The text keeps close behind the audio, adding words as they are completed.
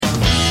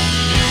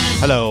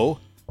Hello.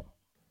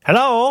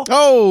 Hello.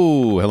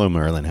 Oh, hello,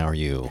 Merlin. How are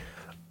you?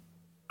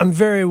 I'm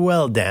very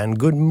well, Dan.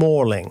 Good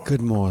morning.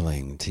 Good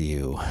morning to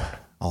you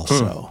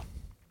also.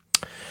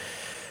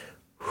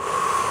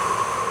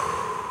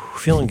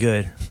 Feeling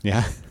good.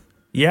 Yeah?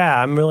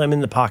 Yeah, I'm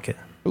in the pocket.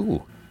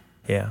 Ooh,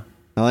 Yeah.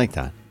 I like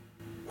that.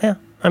 Yeah.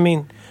 I mean,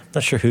 I'm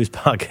not sure whose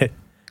pocket.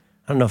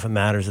 I don't know if it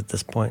matters at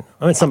this point.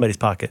 I'm in somebody's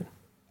pocket.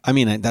 I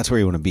mean, that's where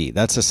you want to be.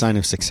 That's a sign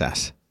of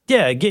success.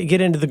 Yeah,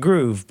 get into the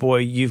groove, boy.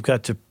 You've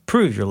got to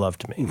prove your love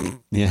to me.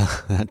 Yeah,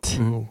 that.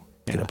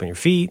 Get up on your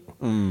feet.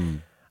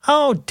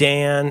 Oh,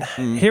 Dan,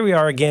 here we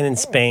are again in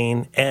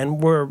Spain, and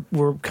we're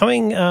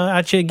coming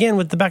at you again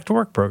with the Back to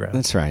Work program.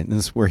 That's right.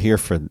 We're here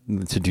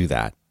to do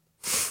that.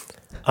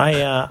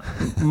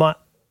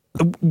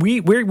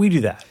 We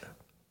do that.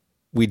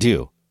 We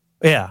do.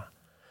 Yeah.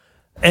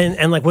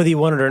 And like whether you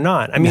want it or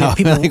not. I mean, No,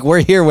 people like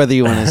we're here whether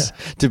you want us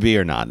to be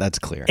or not. That's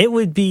clear. it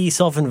would be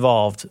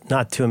self-involved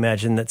not to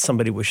imagine that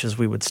somebody wishes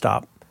we would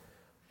stop.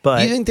 But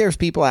Do you think there's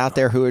people out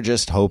there who are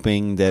just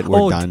hoping that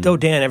we're done? Oh,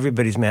 Dan,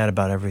 everybody's mad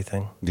about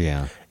everything.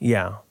 Yeah.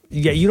 Yeah.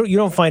 Yeah, you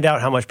don't find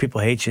out how much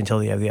people hate you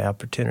until you have the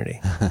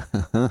opportunity.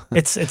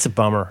 It's a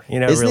bummer, it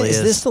really is.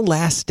 Is this the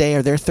last day?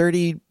 Are there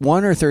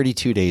 31 or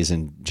 32 days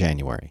in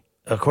January?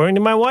 According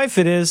to my wife,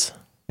 it is.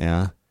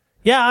 Yeah.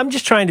 Yeah, I'm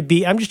just trying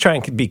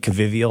to be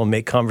convivial and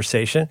make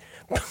conversation.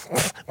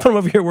 Put him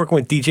over here working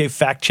with DJ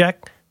Fact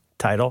Check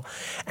title,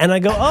 and I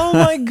go, oh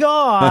my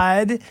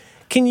God,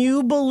 can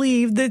you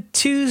believe that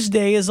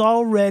Tuesday is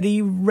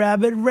already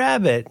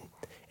rabbit?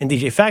 And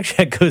DJ Fact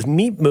Check goes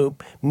meep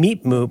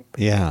moop.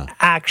 Yeah.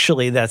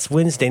 Actually, that's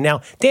Wednesday.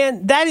 Now,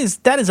 Dan, that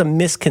is a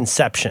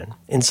misconception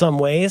in some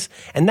ways,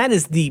 and that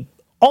is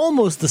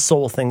almost the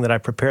sole thing that I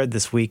prepared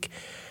this week.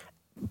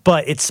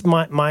 But it's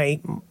my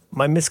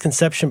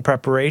misconception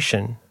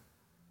preparation.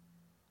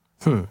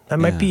 That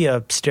might be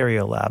a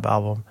Stereolab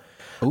album.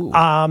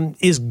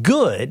 Is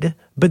good,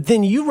 but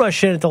then you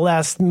rush in at the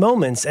last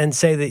moments and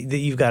say that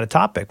you've got a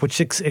topic, which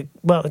it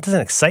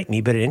doesn't excite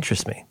me, but it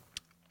interests me.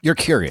 You're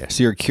curious.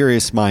 You're a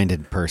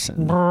curious-minded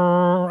person.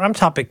 I'm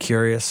topic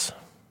curious.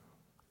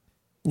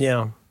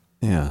 Yeah.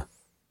 Yeah.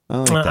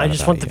 I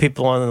just want the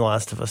people on The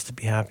Last of Us to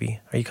be happy.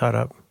 Are you caught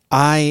up?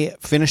 I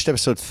finished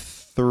episode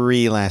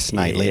 3 last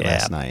night, late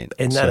last night.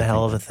 Isn't that a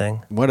hell of a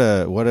thing? What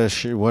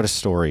a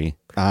story.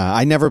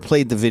 I never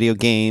played the video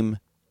game.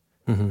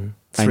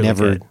 It's I really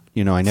never, good.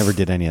 I never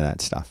did any of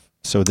that stuff.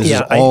 So this is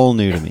Yeah, all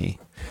new to me.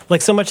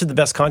 Like so much of the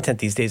best content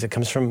these days, it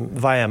comes from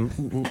via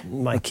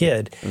my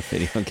kid. The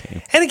video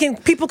game. And again,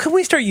 people, can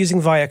we start using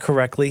via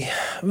correctly?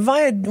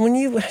 Via, when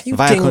you Via con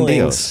dinglings.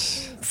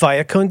 Dios.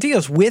 Via con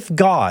Dios, with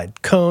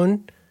God,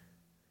 con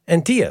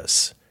and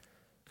Dios.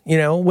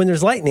 When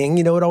there's lightning,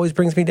 it always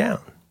brings me down.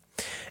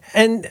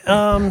 And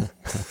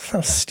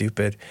so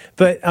stupid,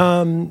 but we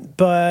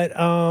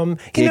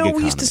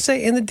used to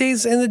say in the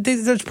days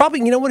there's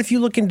probably if you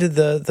look into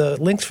the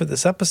links for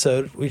this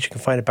episode, which you can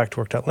find at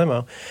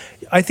backtowork.limo,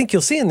 I think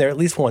you'll see in there at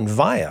least one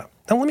via.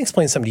 Now let me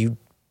explain something to you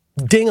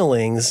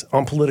dinglings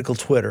on political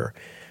Twitter.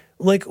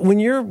 Like when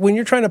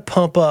you're trying to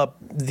pump up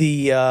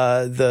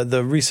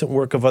the recent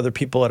work of other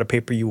people at a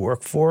paper you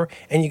work for,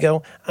 and you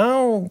go,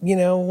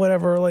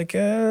 whatever, like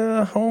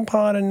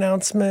HomePod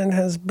announcement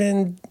has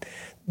been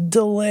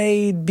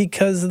delayed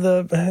because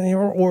of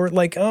or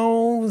like,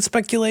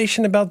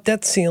 speculation about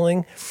debt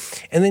ceiling.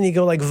 And then you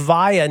go like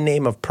via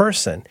name of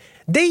person.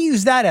 They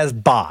use that as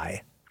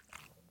by.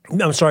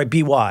 I'm sorry,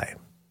 BY.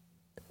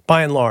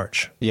 By and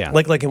large. Yeah.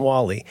 Like in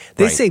Wall-E.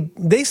 They say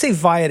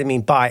via to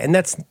mean by, and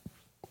that's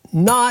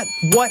not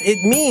what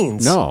it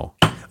means. No.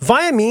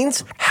 Via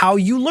means how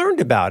you learned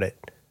about it.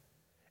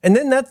 And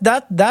then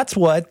that's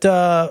what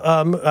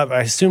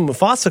I assume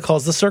Mufasa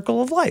calls the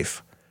circle of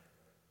life.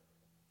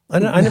 I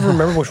never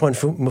remember which one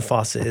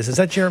Mufasa is. Is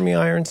that Jeremy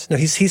Irons? No,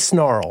 he's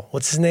Snarl.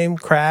 What's his name?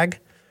 Crag?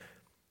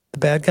 The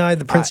bad guy?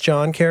 The Prince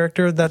John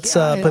character? That's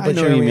played by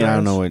Jeremy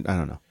Irons. I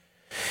don't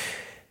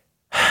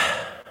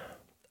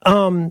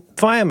know.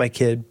 Via my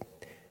kid,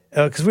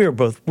 because we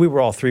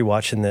were all three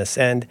watching this,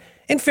 and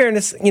in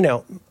fairness,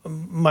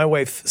 my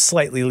wife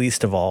slightly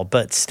least of all,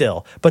 but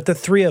still. But the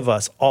three of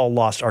us all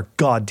lost our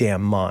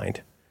goddamn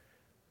mind.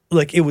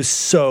 Like it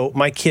was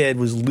my kid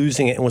was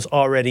losing it and was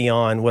already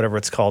on whatever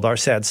it's called, Our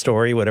Sad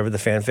Story, whatever the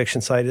fan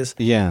fiction site is.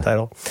 Yeah.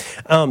 Title.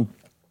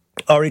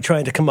 Already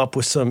trying to come up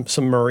with some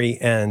Murray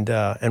and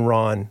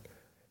Ron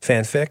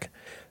fanfic.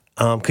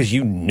 Because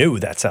you knew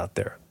that's out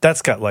there.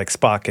 That's got like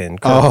Spock and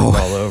Kirk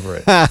all over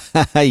it.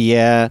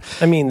 Yeah.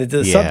 I mean, the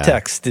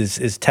subtext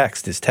is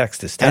text.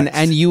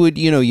 And you would,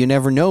 you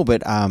never know.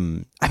 But I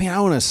mean, I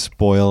don't want to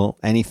spoil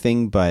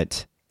anything,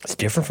 but it's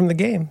different from the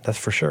game. That's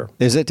for sure.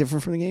 Is it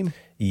different from the game?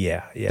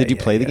 Yeah. Did you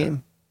play the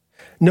game?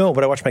 No,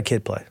 but I watched my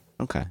kid play.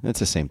 Okay, that's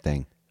the same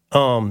thing.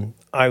 So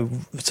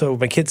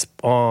my kid's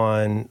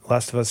on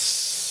Last of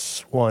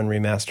Us 1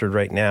 remastered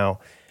right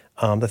now.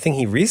 The thing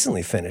he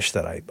recently finished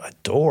that I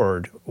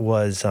adored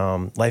was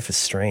Life is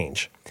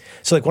Strange.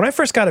 So like when I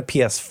first got a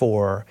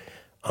PS4,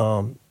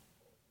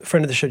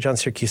 friend of the show, John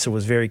Siracusa,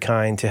 was very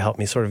kind to help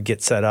me sort of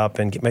get set up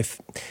and get my.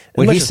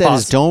 What he said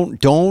is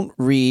don't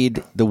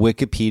read the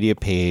Wikipedia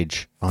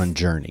page on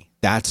Journey.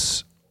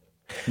 That's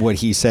what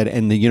he said.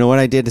 And you know what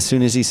I did as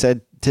soon as he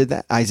said to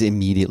that? I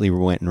immediately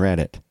went and read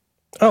it.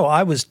 Oh,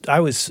 I was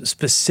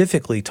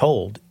specifically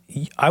told,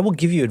 I will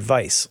give you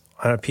advice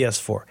on a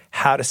PS4,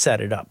 how to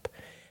set it up.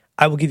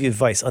 I will give you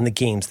advice on the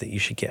games that you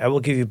should get. I will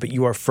give you, but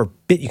you are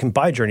you can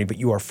buy Journey, but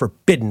you are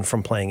forbidden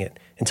from playing it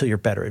until you're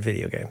better at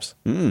video games.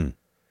 Mm.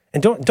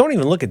 And don't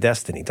even look at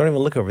Destiny. Don't even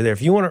look over there.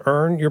 If you want to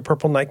earn your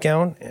purple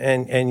nightgown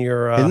and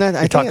your isn't that,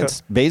 I think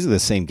it's basically the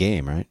same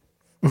game, right?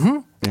 Mm-hmm.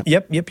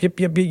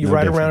 Yep. You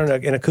ride around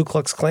in a Ku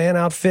Klux Klan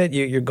outfit.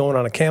 You're going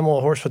on a camel,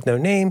 a horse with no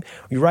name.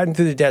 You're riding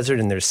through the desert,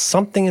 and there's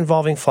something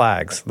involving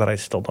flags that I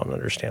still don't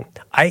understand.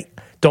 I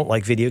don't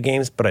like video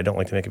games, but I don't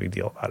like to make a big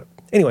deal about it.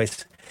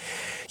 Anyways,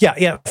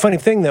 yeah. Funny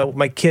thing though,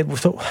 my kid.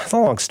 So it's a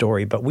long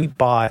story, but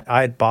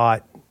I had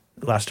bought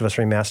Last of Us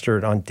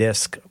Remastered on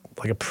disc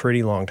like a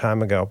pretty long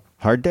time ago.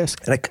 Hard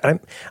disk? And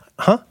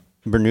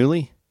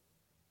Bernoulli?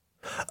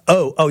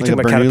 Oh, you're talking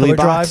about Caterpillar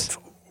Drive?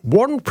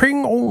 One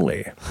ping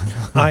only.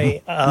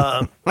 Caterpillar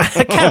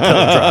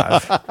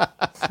Drive.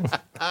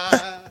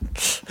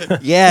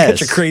 Yes.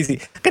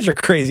 Got your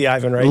crazy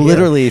Ivan right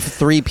Literally here.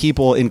 3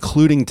 people,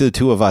 including the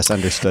 2 of us,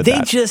 understood that.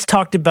 They just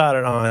talked about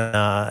it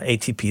on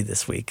ATP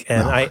this week,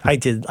 and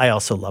I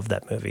also love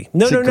that movie.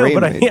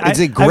 It's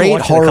a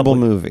great horrible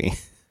movie.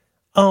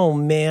 Oh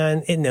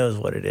man, it knows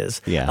what it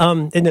is.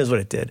 Yeah. It knows what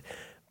it did.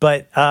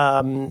 But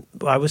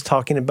I was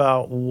talking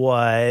about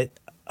what.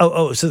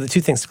 So the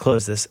 2 things to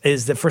close this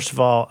is that, first of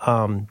all,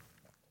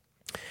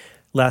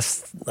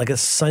 a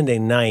Sunday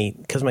night,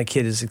 because my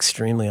kid is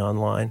extremely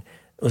online,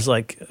 it was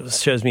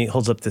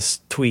holds up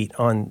this tweet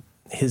on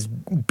his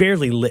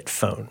barely lit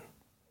phone.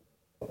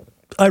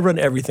 I run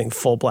everything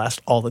full blast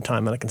all the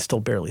time, and I can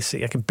still barely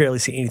see. I can barely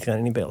see anything on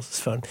anybody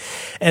else's phone.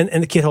 And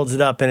the kid holds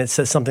it up, and it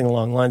says something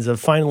along the lines of,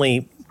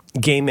 finally,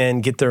 gay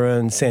men get their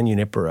own San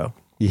Junipero.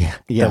 Yeah.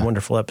 That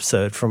wonderful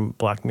episode from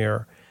Black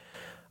Mirror.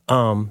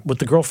 With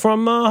the girl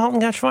from *Halt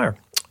and Catch Fire*,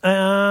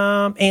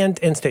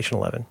 and Station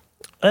 11,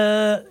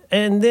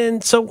 and then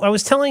so I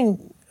was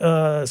telling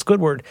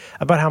Squidward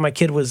about how my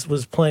kid was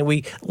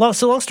playing.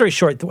 So long story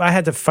short, I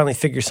had to finally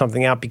figure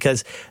something out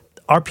because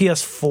our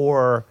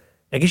PS4,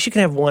 I guess you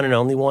can have one and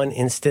only one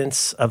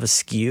instance of a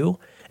SKU,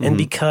 and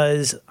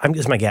because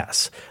is my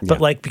guess,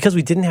 but because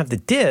we didn't have the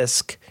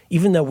disc,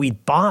 even though we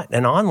bought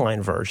an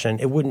online version,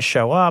 it wouldn't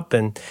show up,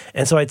 and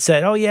so I'd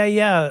said,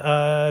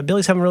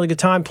 Billy's having a really good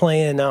time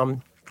playing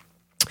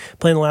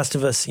The Last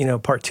of Us,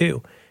 Part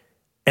 2.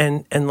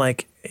 And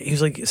he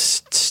was like,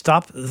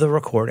 stop the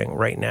recording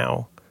right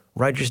now.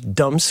 Ride your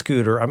dumb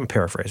scooter. I'm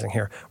paraphrasing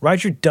here.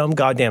 Ride your dumb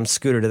goddamn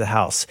scooter to the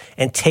house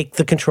and take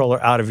the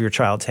controller out of your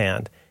child's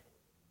hand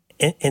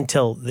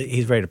until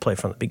he's ready to play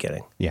from the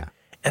beginning. Yeah.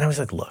 And I was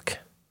like, look,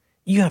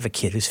 you have a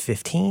kid who's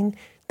 15.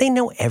 They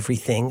know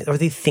everything, or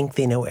they think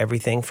they know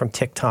everything from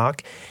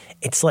TikTok.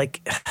 It's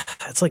like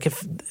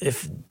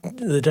if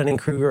the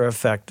Dunning-Kruger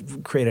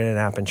effect created an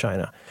app in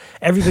China.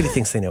 Everybody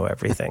thinks they know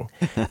everything.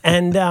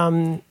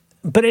 And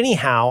but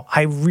anyhow,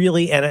 I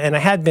really, and I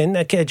had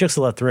been, jokes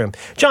left the room.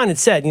 John had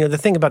said, the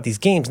thing about these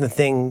games, and the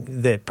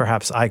thing that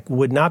perhaps I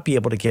would not be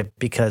able to get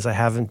because I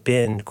haven't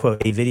been,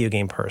 quote, a video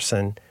game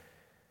person.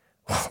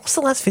 What's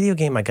the last video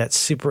game I got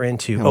super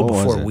into?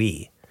 Before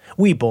Wii.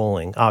 Wii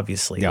bowling,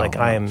 obviously.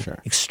 I am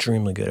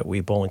extremely good at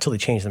Wii bowling until they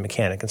changed the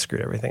mechanic and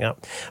screwed everything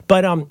up.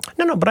 But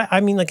but I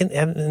mean, in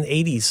the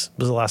 80s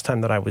was the last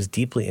time that I was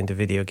deeply into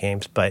video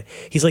games. But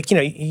he's like,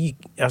 I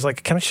was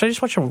like, should I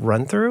just watch a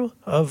run through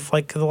of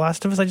The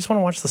Last of Us? I just want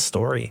to watch the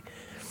story,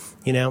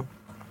 He's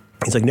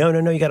like, no,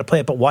 you got to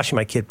play it. But watching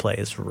my kid play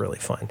is really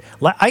fun.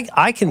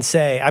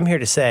 I'm here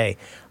to say,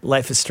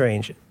 Life is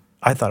Strange.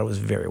 I thought it was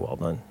very well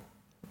done.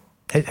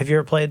 Have you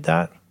ever played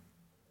that?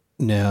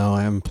 No,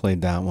 I haven't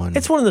played that one.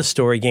 It's one of those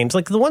story games,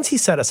 like the ones he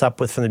set us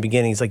up with from the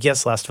beginning. He's like,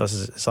 yes, Last of Us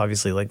is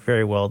obviously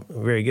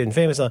very good and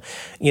famous. And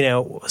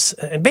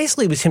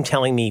basically it was him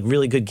telling me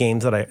really good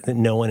games that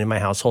no one in my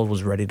household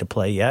was ready to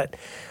play yet.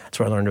 That's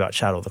where I learned about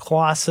Shadow of the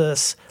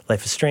Colossus,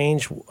 Life is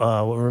Strange,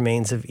 What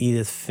Remains of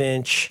Edith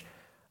Finch,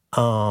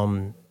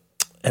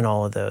 and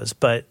all of those.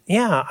 But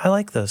yeah, I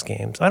like those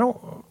games. I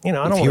don't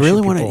If you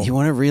really want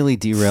to really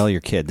derail your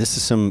kid, this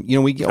is some, I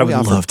would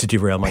love to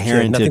derail my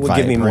kid. Nothing would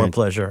give me more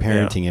pleasure.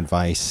 Parenting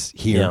advice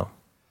here.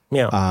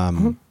 Yeah.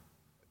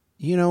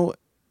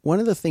 One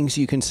of the things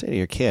you can say to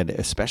your kid,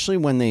 especially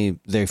when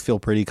they feel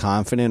pretty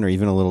confident or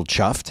even a little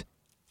chuffed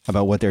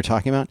about what they're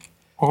talking about,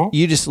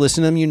 you just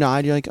listen to them, you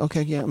nod, you're like,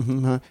 okay, yeah,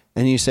 and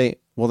you say,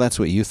 well, that's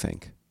what you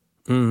think.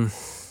 And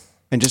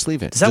just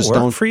leave it. Does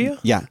that work for you?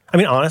 Yeah. I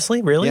mean,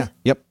 honestly, really? Yeah.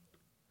 Yep.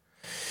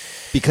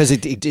 Because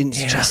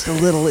it's just a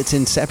little, it's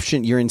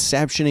inception. You're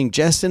inceptioning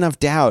just enough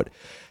doubt.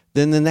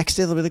 Then the next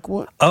day they'll be like,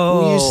 what?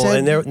 Oh, you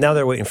said, and now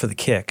they're waiting for the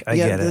kick. I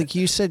get it. Like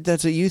you said,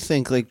 that's what you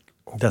think.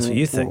 That's what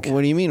you think.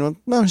 What do you mean?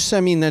 Well,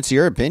 that's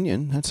your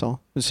opinion. That's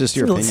all. It's just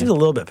your opinion. It seems a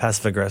little bit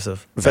passive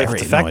aggressive. Very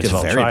effective. No,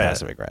 I'll try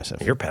passive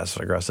aggressive. You're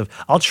passive aggressive.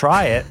 I'll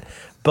try it,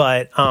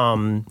 But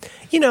I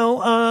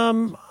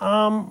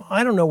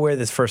don't know where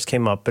this first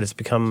came up, but it's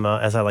become,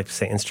 as I like to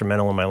say,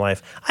 instrumental in my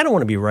life. I don't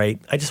want to be right.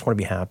 I just want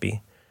to be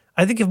happy.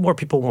 I think if more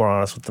people were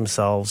honest with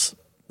themselves,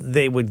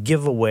 they would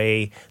give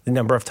away the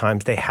number of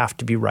times they have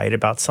to be right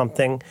about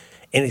something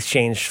in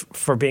exchange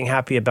for being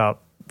happy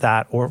about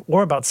that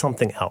or about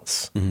something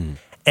else. Mm-hmm.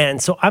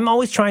 And so I'm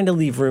always trying to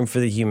leave room for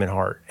the human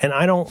heart. And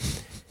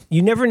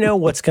you never know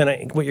what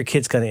your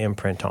kid's going to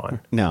imprint on.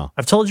 No.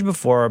 I've told you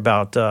before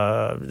about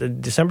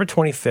December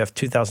 25th,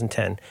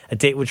 2010, a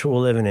date which will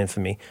live in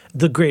infamy,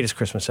 the greatest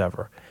Christmas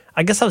ever.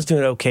 I guess I was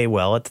doing okay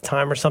well at the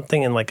time or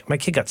something, and like my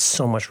kid got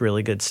so much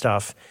really good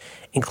stuff,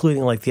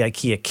 including like the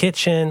IKEA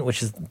kitchen,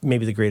 which is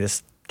maybe the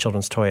greatest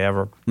children's toy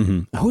ever.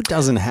 Mm-hmm. Who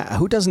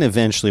doesn't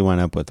eventually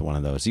wind up with one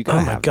of those? You gotta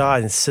have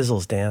God, it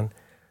sizzles, Dan,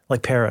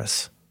 like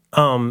Paris.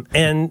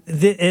 And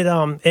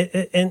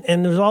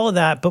there's all of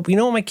that, but you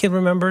know what my kid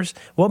remembers?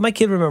 What my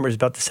kid remembers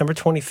about December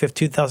 25th,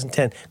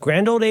 2010,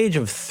 grand old age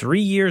of 3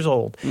 years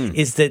old,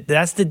 is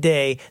that's the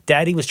day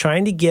Daddy was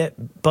trying to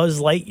get Buzz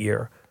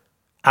Lightyear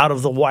out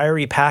of the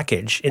wiry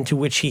package into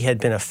which he had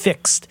been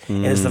affixed.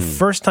 And it's the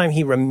first time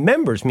he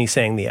remembers me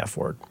saying the F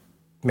word.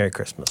 Merry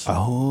Christmas.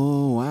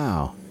 Oh,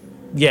 wow.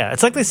 Yeah,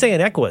 it's like they say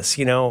in Equus,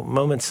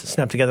 moments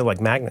snap together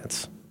like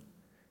magnets.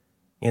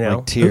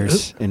 Like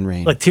tears in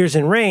rain. Like tears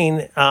in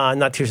rain,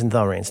 not tears in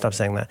the rain. Stop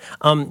saying that.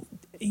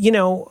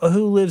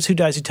 Who lives, who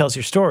dies, who tells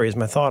your story is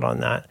my thought on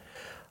that.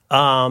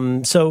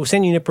 So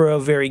San Junipero,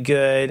 very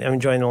good. I'm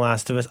enjoying The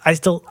Last of Us. I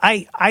still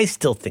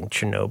think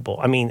Chernobyl.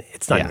 I mean,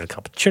 it's not even a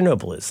competition.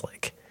 Chernobyl is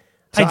like.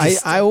 So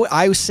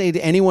I would say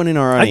to anyone in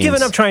our audience, I've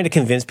given up trying to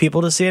convince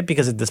people to see it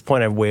because at this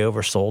point I've way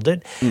oversold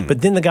it.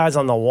 But then the guys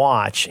on the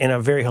watch, in a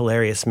very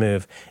hilarious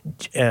move,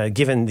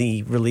 given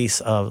the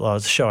release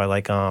of the show I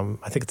like, I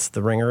think it's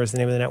The Ringer is the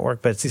name of the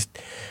network, but it's these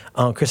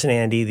Chris and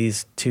Andy,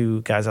 these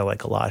two guys I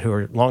like a lot who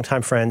are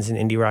longtime friends and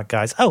indie rock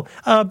guys.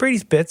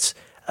 Brady's Bits.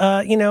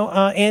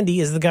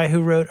 Andy is the guy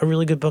who wrote a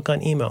really good book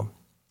on emo.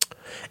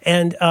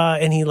 And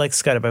he likes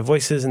Guided by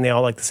Voices, and they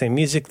all like the same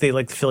music. They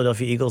like the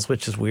Philadelphia Eagles,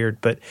 which is weird.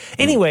 But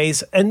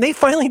anyways, and they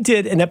finally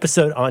did an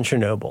episode on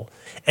Chernobyl.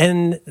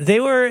 And they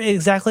were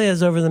exactly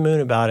as over the moon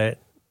about it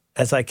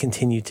as I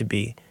continue to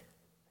be.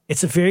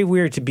 It's very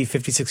weird to be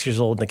 56 years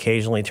old and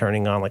occasionally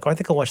turning on, like, I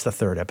think I'll watch the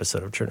third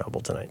episode of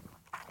Chernobyl tonight.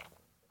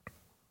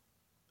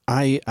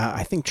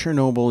 I think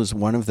Chernobyl is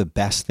one of the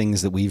best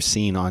things that we've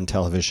seen on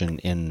television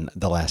in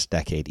the last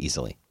decade,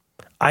 easily.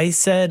 I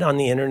said on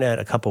the internet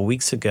a couple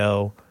weeks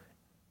ago,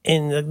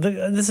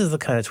 this is the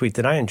kind of tweet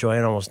that I enjoy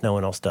and almost no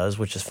one else does,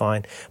 which is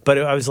fine. But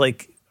I was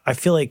like, I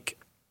feel like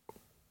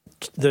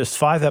there's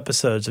 5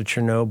 episodes of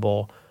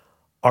Chernobyl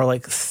are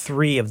like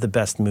 3 of the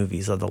best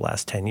movies of the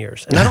last 10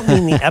 years. And I don't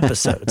mean the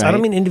episodes. Right? I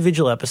don't mean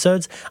individual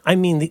episodes. I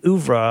mean the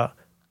oeuvre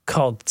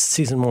called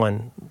season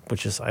 1,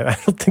 which is, I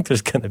don't think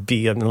there's going to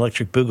be an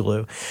Electric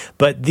Boogaloo.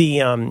 But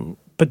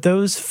but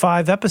those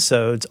 5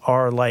 episodes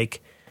are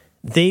like,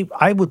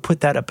 I would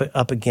put that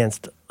up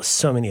against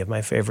so many of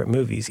my favorite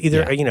movies,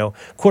 either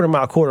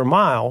Quarter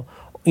Mile,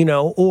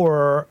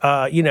 or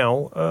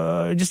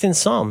just in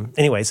some.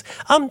 Anyways,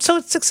 so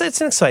it's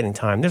an exciting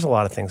time. There's a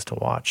lot of things to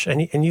watch,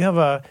 and did you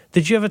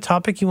have a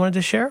topic you wanted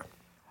to share?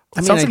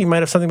 It sounds like you might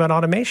have something about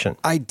automation.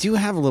 I do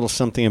have a little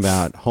something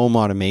about home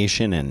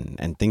automation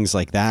and things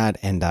like that,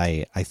 and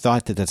I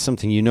thought that that's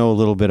something you know a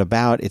little bit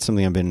about. It's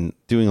something I've been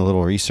doing a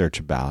little research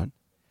about.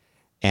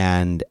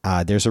 And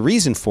there's a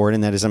reason for it,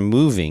 and that is I'm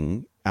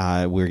moving.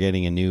 We're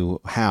getting a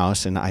new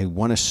house, and I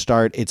want to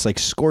start. It's like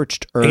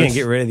scorched earth. Are you going to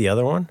get rid of the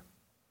other one?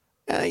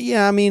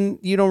 Yeah, I mean,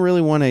 you don't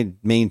really want to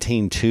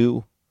maintain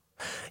 2.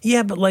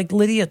 Yeah, but like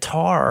Lydia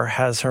Tarr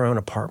has her own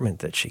apartment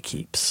that she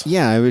keeps.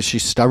 Yeah, she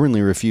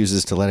stubbornly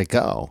refuses to let it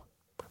go.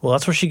 Well,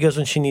 that's where she goes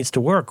when she needs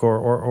to work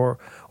or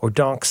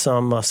donk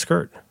some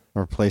skirt.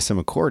 Or play some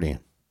accordion.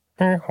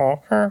 I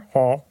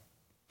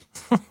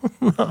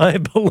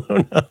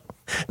Bologna.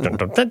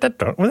 Wouldn't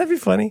that be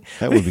funny?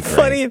 That would be great.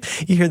 Funny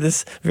if you hear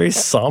this very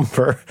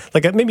somber,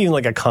 like maybe even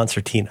like a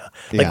concertina,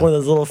 like one of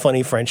those little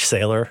funny French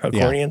sailor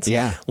accordions,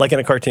 like in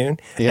a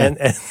cartoon. Yeah. And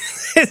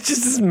it's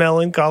just this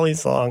melancholy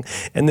song.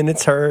 And then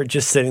it's her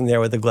just sitting there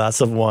with a glass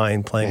of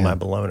wine playing My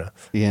Bologna.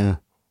 Yeah.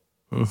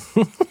 That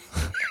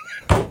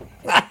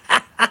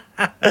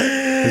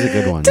was a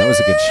good one. That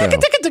was a good show.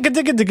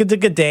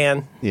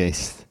 Dan.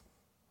 Yes.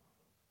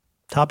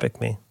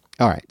 Topic me.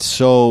 All right.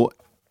 So...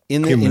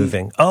 You're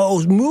moving.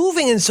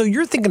 Moving, and so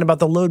you're thinking about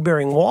the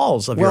load-bearing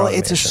walls of your automation.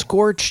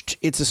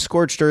 It's a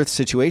scorched earth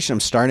situation.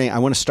 I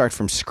want to start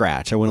from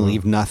scratch. I want to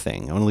leave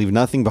nothing. I want to leave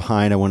nothing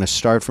behind. I want to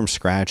start from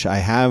scratch. I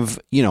have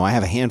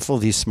a handful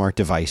of these smart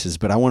devices,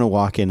 but I want to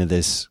walk into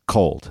this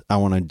cold. I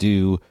want to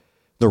do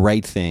the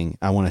right thing.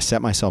 I want to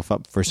set myself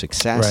up for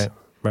success.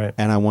 Right.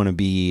 And I want to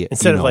be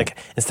instead of like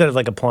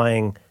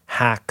applying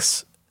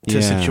hacks to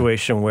a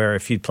situation where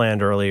if you'd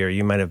planned earlier,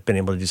 you might have been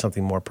able to do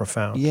something more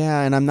profound.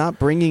 Yeah, and I'm not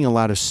bringing a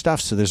lot of stuff,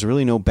 so there's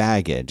really no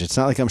baggage. It's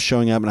not like I'm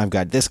showing up and I've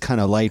got this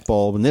kind of light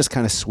bulb and this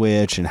kind of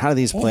switch and how do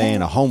these play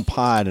and a home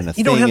pod and a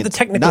thing. You don't have the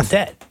technical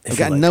debt. I've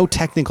got no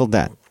technical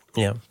debt.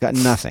 Yeah. Got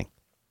nothing.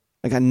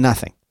 I got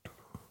nothing.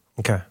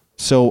 Okay.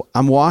 So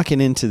I'm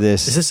walking into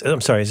this.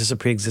 I'm sorry, is this a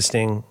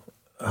pre-existing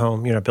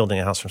home? You're not building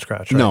a house from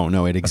scratch, right?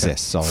 No, it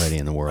exists already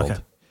in the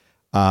world.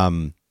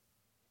 Okay.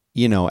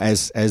 You know,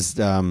 as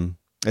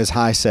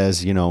High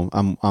says, you know,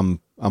 I'm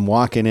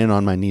walking in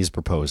on my knees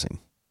proposing.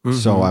 Mm-hmm.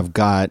 So I've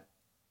got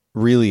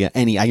really I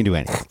can do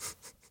anything.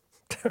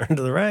 Turn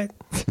to the right.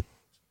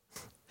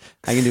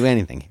 I can do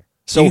anything here.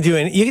 So you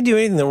can do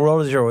anything. The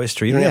world is your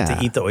oyster. You don't have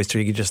to eat the oyster.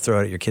 You can just throw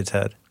it at your kid's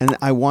head. And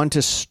I want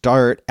to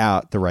start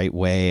out the right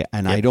way.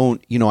 And I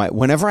don't, you know,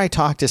 whenever I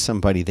talk to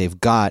somebody, they've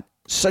got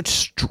such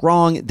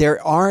strong. There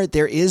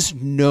is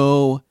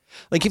no,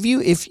 like if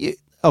you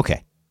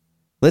okay,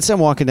 let's say I'm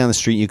walking down the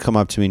street. You come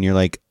up to me and you're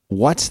like,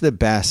 "What's the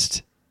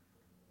best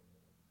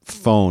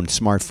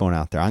smartphone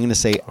out there?" I'm going to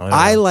say,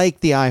 "I like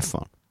the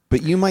iPhone."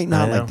 But you might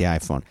not like the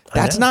iPhone.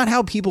 That's not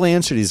how people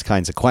answer these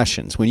kinds of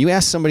questions. When you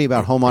ask somebody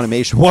about home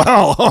automation,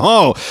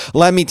 well,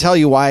 let me tell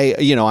you why,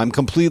 you know, I'm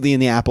completely in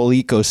the Apple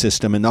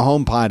ecosystem and the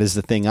HomePod is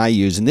the thing I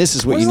use. And this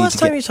is what you need to get. When's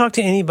the last time you talked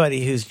to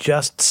anybody who's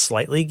just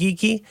slightly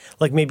geeky?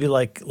 Like maybe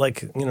like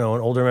you know,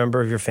 an older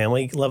member of your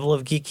family level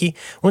of geeky?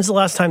 When's the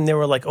last time they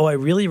were like, oh, I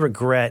really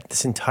regret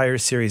this entire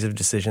series of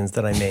decisions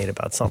that I made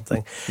about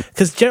something?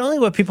 Because generally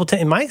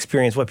in my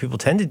experience, what people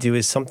tend to do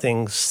is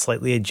something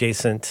slightly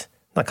adjacent,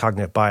 not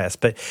cognitive bias,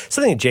 but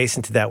something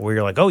adjacent to that where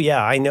you're like, oh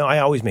yeah, I know, I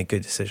always make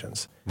good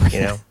decisions, you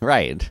know?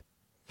 Right.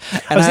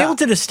 I was able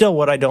to distill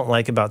what I don't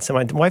like about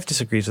my wife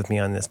disagrees with me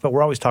on this, but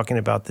we're always talking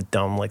about the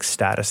dumb like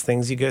status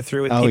things you go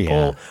through with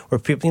people where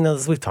people, you know,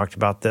 we've talked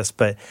about this,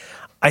 but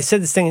I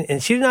said this thing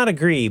and she did not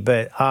agree,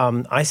 but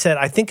I said,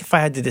 I think if I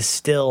had to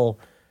distill,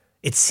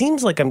 it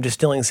seems like I'm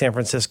distilling San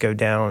Francisco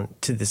down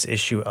to this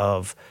issue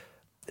of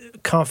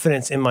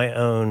confidence in my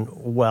own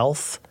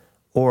wealth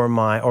or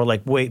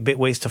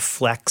ways to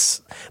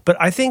flex. But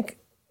I think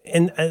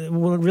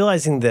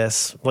realizing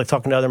this, like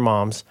talking to other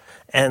moms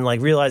and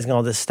like realizing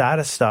all this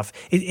status stuff,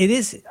 it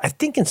is, I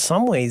think in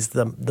some ways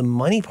the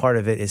money part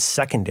of it is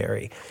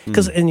secondary.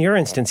 Because in your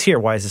instance here,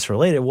 why is this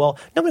related? Well,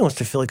 nobody wants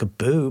to feel like a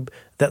boob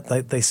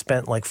that they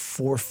spent like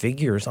 4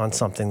 figures on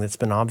something that's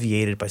been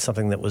obviated by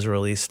something that was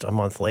released a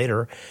month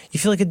later. You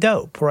feel like a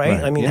dope,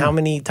 right? I mean, how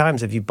many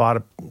times have you bought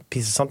a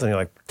piece of something and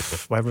you're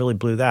like, I really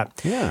blew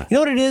that. Yeah. You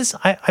know what it is?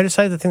 I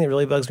decided the thing that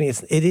really bugs me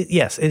is,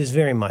 yes, it is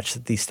very much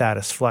the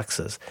status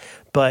flexes,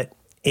 but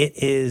it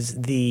is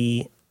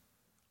the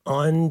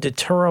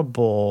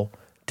undeterrable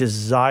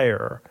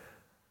desire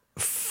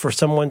for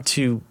someone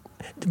to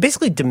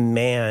basically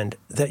demand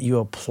that you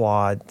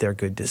applaud their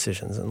good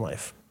decisions in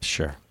life.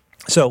 Sure.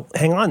 So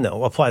hang on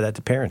though, apply that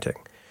to parenting.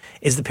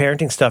 Is the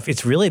parenting stuff,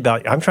 it's really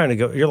about, I'm trying to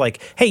go, you're like,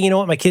 hey, you know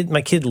what, my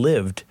kid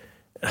lived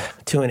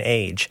to an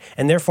age,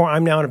 and therefore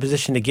I'm now in a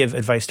position to give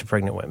advice to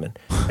pregnant women.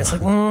 And it's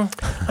like,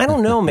 I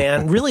don't know,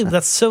 man. Really,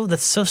 that's so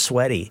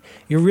sweaty.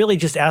 You're really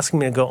just asking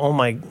me to go, oh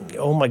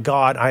my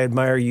God, I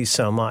admire you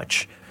so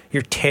much.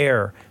 Your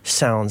tear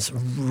sounds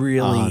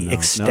really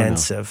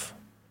extensive.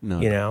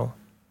 No. You know?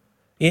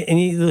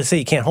 And let's say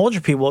you can't hold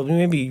your pee, well,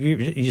 maybe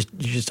you're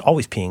just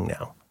always peeing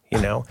now. You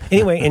know.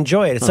 Anyway,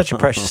 enjoy it. It's such a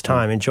precious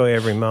time. Enjoy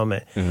every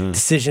moment. Mm-hmm.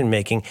 Decision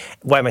making.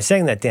 Why am I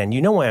saying that, Dan?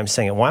 You know why I'm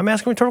saying it. Why am I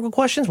asking rhetorical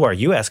questions? Why are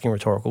you asking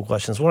rhetorical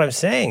questions? What I'm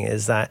saying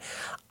is that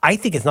I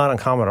think it's not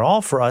uncommon at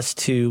all for us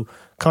to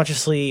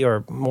consciously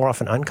or more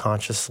often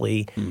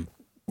unconsciously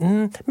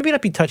maybe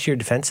not be touchy or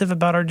defensive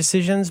about our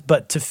decisions,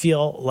 but to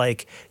feel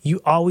like you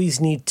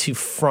always need to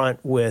front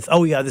with,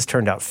 oh yeah, this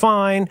turned out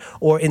fine,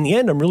 or in the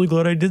end, I'm really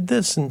glad I did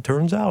this, and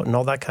turns out, and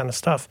all that kind of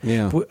stuff.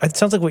 Yeah. It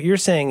sounds like what you're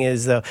saying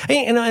is, though,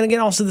 and again,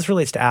 also this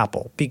relates to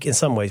Apple in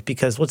some ways,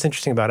 because what's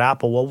interesting about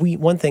Apple, well,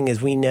 one thing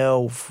is we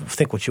know,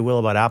 think what you will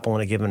about Apple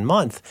in a given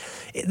month,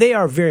 they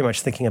are very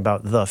much thinking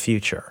about the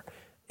future,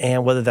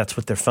 and whether that's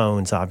with their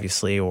phones,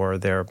 obviously, or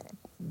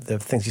the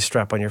things you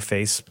strap on your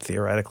face,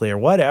 theoretically, or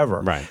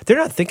whatever. Right. They're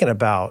not thinking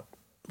about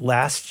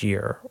last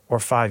year or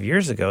 5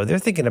 years ago. They're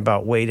thinking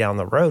about way down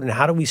the road. And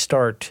how do we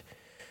start,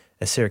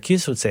 as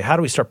Syracuse would say, how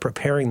do we start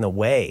preparing the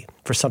way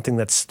for something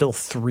that's still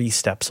 3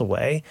 steps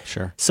away?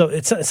 Sure. So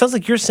it sounds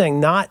like you're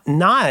saying not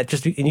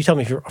just, and you tell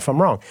me if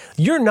I'm wrong,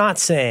 you're not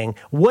saying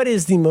what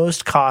is the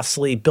most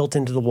costly built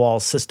into the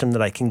wall system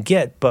that I can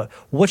get, but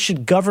what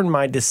should govern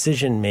my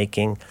decision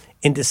making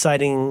in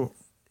deciding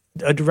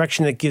a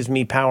direction that gives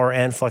me power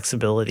and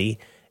flexibility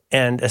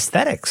and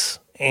aesthetics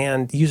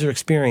and user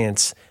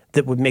experience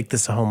that would make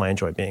this a home I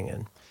enjoy being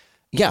in.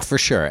 Yeah, for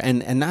sure.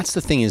 And that's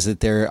the thing, is that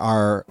there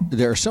are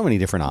so many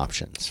different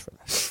options for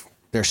this.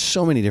 There's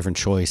so many different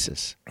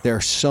choices. There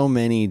are so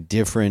many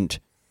different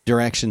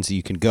directions that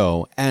you can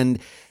go. And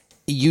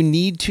you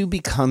need to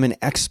become an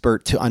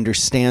expert to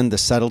understand the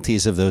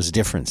subtleties of those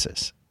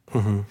differences.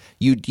 Mm-hmm.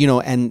 You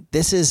know, and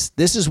this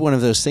is one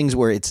of those things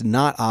where it's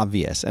not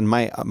obvious. And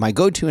my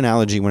go-to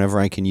analogy whenever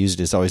I can use it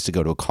is always to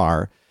go to a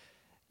car.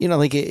 You know,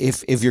 like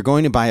if you're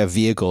going to buy a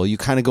vehicle, you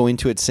kind of go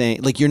into it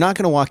saying, like, you're not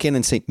going to walk in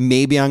and say,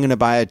 maybe I'm going to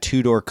buy a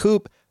 2-door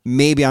coupe,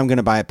 maybe I'm going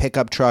to buy a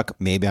pickup truck.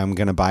 Maybe I'm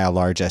going to buy a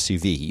large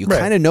SUV. You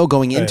kind of know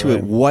going into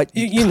it what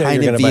you know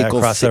kind you're of going to buy vehicle.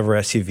 a crossover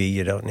SUV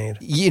you don't need.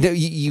 You know,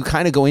 you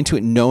kind of go into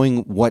it knowing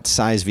what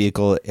size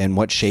vehicle and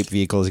what shape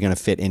vehicle is going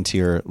to fit into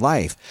your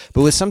life.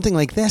 But with something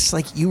like this,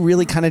 like you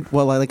really kind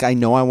of, I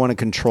know I want to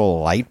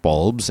control light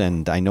bulbs,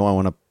 and I know I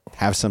want to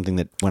have something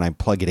that when I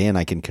plug it in,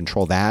 I can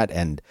control that.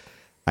 And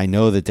I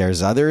know that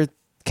there's other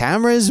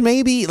cameras,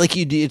 maybe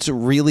it's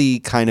really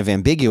kind of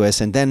ambiguous.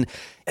 And then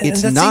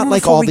it's not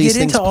like all these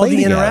things all play the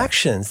together.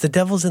 Interactions. The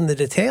devil's in the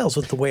details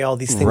with the way all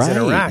these things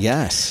interact.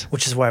 Yes.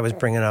 Which is why I was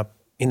bringing up,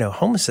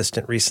 Home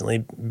Assistant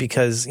recently,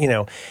 because,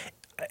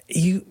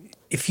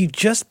 if you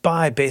just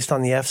buy based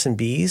on the F's and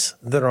B's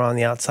that are on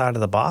the outside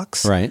of the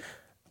box, right.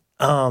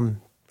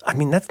 I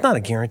mean, that's not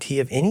a guarantee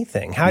of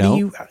anything. How do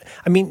you,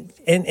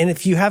 and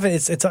if you haven't,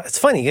 it's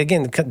funny,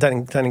 again,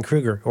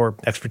 Dunning-Kruger or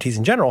expertise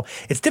in general,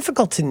 it's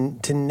difficult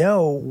to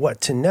know what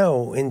to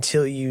know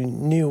until you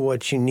knew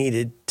what you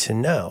needed to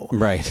know.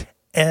 Right.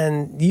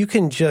 And you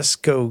can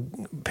just go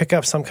pick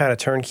up some kind of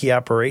turnkey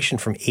operation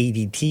from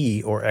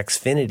ADT or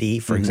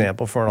Xfinity, for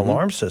example, for an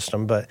alarm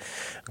system. But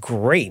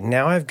great,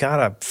 now I've got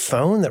a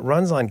phone that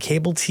runs on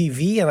cable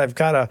TV, and I've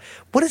got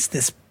what is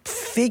this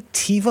fake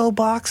TiVo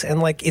box?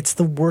 And it's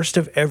the worst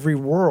of every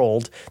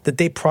world that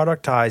they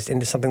productized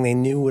into something they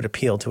knew would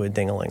appeal to a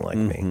ding-a-ling like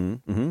me.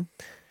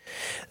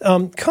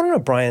 Conan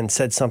O'Brien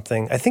said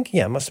something,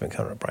 it must have been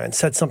Conan O'Brien,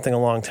 said something a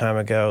long time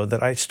ago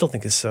that I still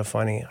think is so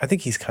funny. I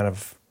think he's kind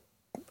of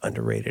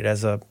underrated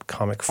as a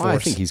comic force. I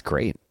think he's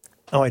great.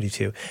 Oh, I do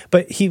too.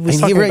 But he was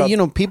talking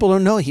about... people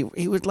don't know. He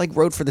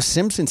wrote for The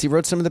Simpsons. He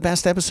wrote some of the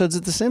best episodes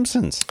of The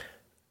Simpsons.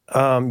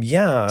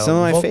 Yeah. Some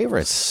of my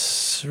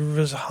favorites.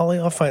 Holly,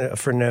 I'll find it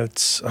for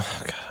notes.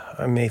 Oh, God,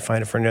 I may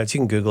find it for notes. You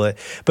can Google it.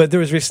 But there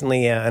was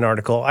recently an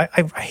article. I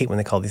hate when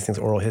they call these things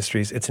oral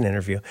histories. It's an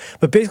interview.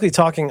 But basically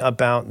talking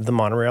about the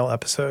monorail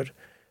episode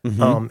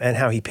and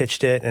how he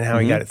pitched it and how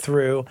he got it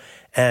through.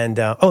 And,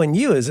 and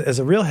you as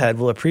a real head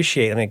will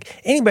appreciate,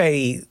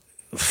 anybody,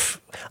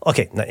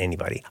 okay, not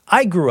anybody.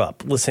 I grew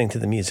up listening to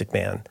The Music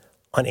Man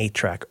on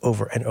 8-track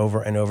over and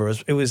over and over.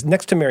 It was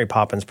next to Mary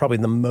Poppins, probably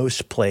the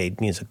most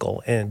played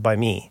musical by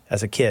me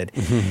as a kid.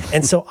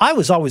 And so I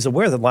was always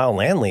aware that Lyle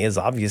Lanley is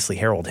obviously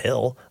Harold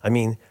Hill.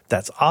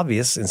 That's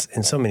obvious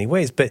in so many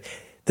ways. But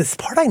this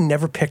part I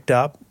never picked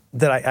up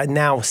that I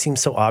now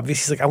seems so obvious.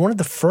 He's like, I wanted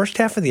the first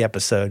half of the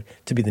episode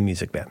to be The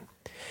Music Man.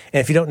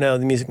 And if you don't know,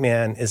 The Music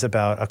Man is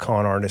about a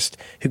con artist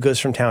who goes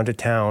from town to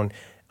town,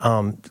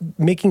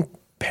 making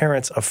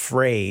parents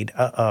afraid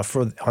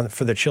for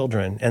their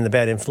children and the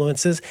bad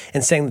influences,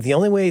 and saying that the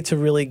only way to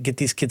really get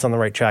these kids on the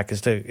right track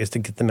is to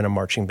get them in a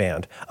marching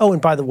band. Oh,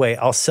 and by the way,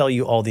 I'll sell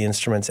you all the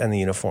instruments and the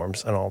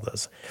uniforms and all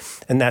those.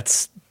 And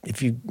that's,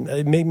 if you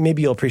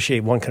maybe you'll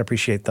one can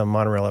appreciate the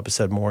monorail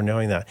episode more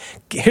knowing that.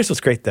 Here's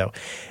what's great though.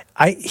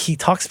 He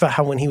talks about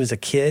how when he was a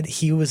kid,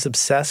 he was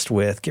obsessed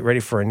with, get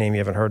ready for a name you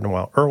haven't heard in a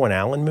while, Irwin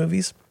Allen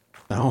movies.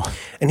 Oh.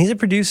 And he's a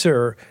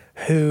producer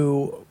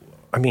who,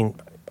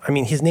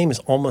 his name is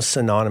almost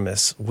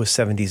synonymous with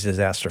 70s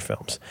disaster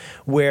films,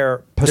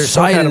 where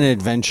Poseidon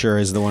Adventure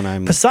is the one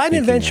I'm Poseidon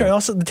Adventure. Of.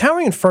 Also, The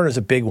Towering Inferno is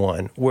a big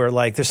one, where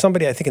there's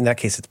somebody, I think in that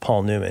case it's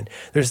Paul Newman.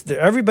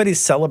 Everybody's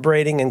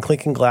celebrating and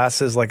clinking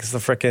glasses like it's the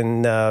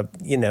frickin'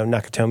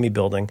 Nakatomi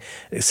building,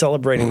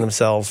 celebrating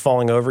themselves,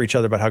 falling over each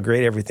other about how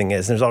great everything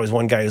is. And there's always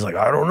one guy who's like,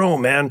 I don't know,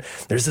 man.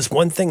 There's this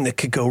one thing that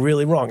could go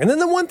really wrong, and then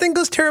the one thing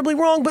goes terribly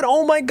wrong. But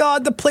oh my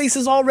God, the place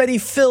is already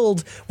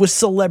filled with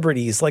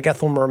celebrities like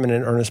Ethel Merman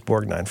and Ernest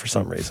Borgnine for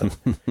some reason.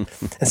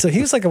 And so he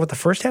was like, I want the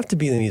first half to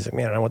be The Music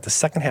Man, and I want the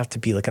second half to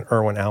be like an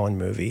Irwin Allen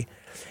movie.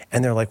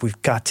 And they're like,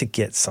 we've got to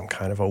get some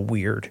kind of a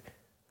weird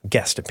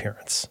guest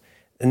appearance.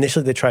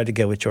 Initially, they tried to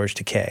go with George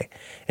Takei.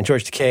 And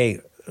George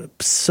Takei,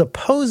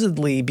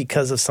 supposedly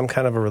because of some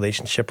kind of a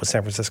relationship with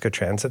San Francisco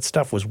Transit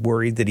stuff, was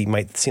worried that he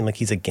might seem like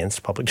he's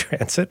against public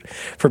transit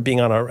for being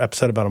on our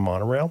episode about a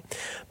monorail.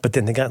 But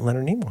then they got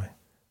Leonard Nimoy.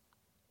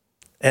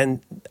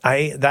 And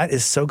that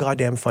is so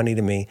goddamn funny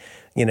to me,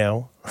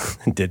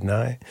 didn't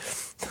I?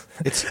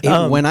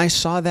 When I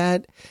saw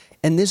that,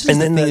 and this is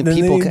the thing that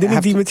people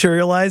then he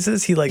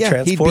dematerializes. He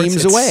transports. He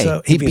beams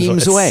away. He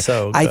beams away.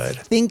 So I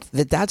think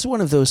that's one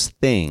of those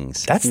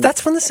things.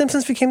 That's when The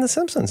Simpsons became The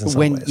Simpsons. In some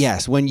ways.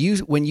 Yes, when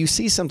you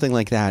see something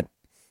like that,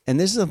 and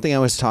this is something I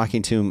was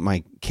talking to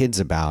my kids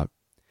about.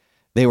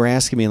 They were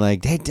asking me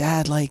like, "Hey,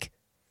 Dad,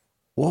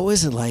 what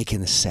was it like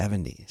in the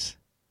 70s?"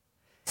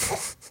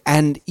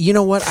 And you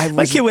know what?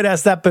 My kid would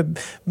ask that, but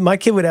my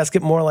kid would ask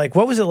it more like,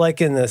 what was it like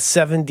in the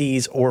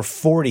 70s or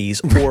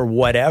 40s or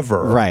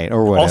whatever? Right,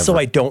 or whatever. Also,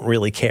 I don't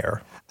really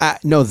care.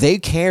 No, they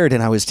cared,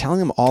 and I was telling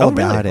them all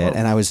about it,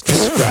 and I was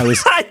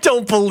I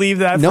don't believe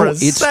that for a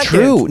second. It's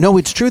true. No,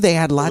 it's true. They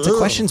had lots of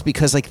questions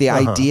because the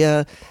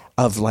idea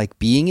of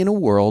being in a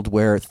world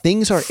where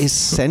things are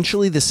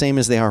essentially the same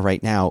as they are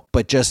right now,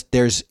 but just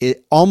there's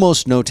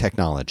almost no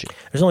technology.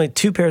 There's only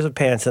 2 pairs of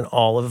pants in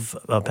all of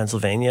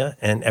Pennsylvania,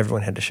 and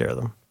everyone had to share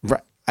them.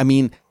 Right.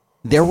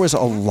 There was a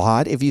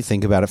lot, if you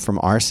think about it from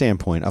our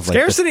standpoint, of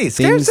scarcity the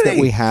things that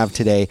we have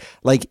today.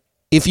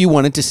 if you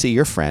wanted to see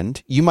your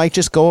friend, you might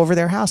just go over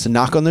their house and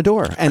knock on the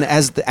door. And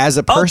as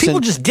a person, people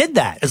just did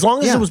that as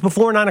long as it was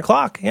before 9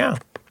 o'clock. Yeah.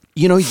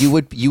 You know, you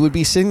would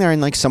be sitting there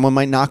and like someone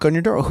might knock on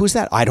your door. Oh, who's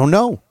that? I don't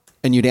know.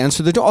 And you'd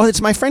answer the door. Oh,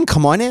 it's my friend.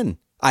 Come on in.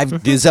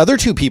 These other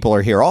 2 people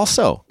are here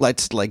also.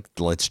 Let's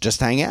just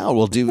hang out.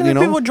 We'll do,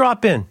 People would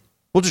drop in.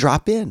 We'll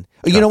drop in.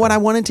 You know what? I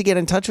wanted to get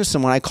in touch with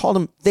someone. I called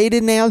them. They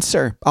didn't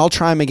answer. I'll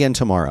try them again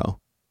tomorrow.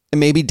 And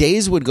maybe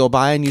days would go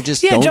by and you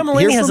just don't John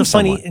Mulaney hear from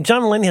someone.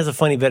 John Mulaney has a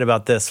funny bit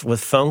about this with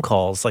phone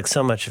calls. Like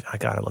so much.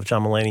 God, I love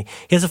John Mulaney.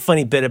 He has a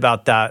funny bit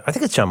about that. I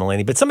think it's John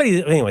Mulaney, but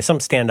some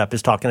stand-up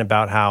is talking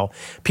about how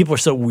people are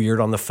so weird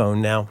on the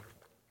phone now.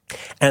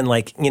 And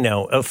like,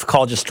 if a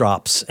call just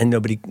drops and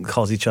nobody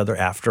calls each other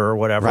after or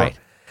whatever. Right.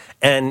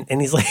 And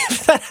he's like,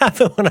 if that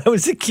happened when I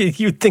was a kid,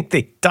 you'd think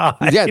they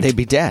died. Yeah, they'd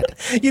be dead.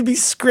 You'd be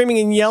screaming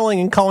and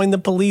yelling and calling the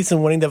police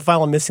and wanting to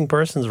file a missing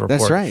persons report.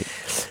 That's right.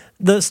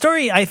 The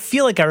story, I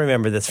feel like I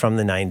remember this from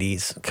the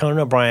 90s. Conan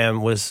O'Brien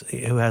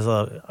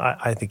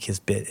I think his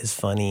bit is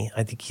funny.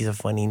 I think he's a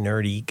funny,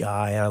 nerdy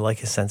guy. I like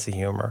his sense of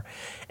humor.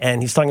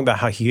 And he's talking about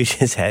how huge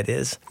his head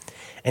is.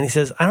 And he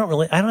says, I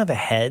don't have a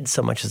head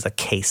so much as a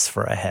case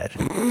for a head.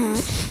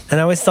 And I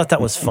always thought that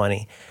was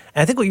funny.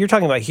 And I think what you're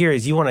talking about here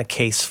is you want a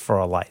case for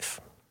a life.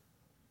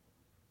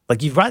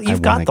 Like you've got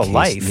the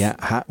life.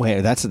 Yeah.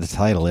 Wait, that's the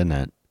title, isn't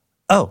it?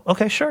 Oh,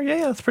 okay, sure.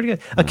 Yeah, that's pretty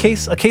good. A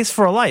case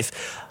for a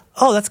life.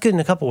 Oh, that's good in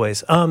a couple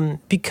ways.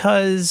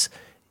 Because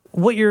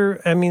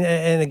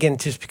and again,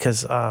 just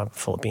because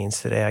full of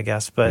beans today, I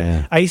guess.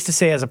 But I used to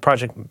say as a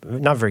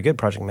not very good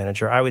project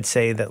manager, I would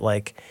say that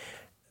like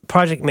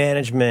project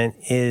management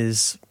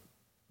is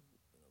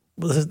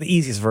the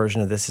easiest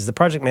version of this is the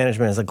project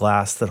management is a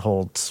glass that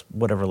holds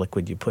whatever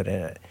liquid you put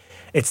in it.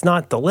 It's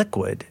not the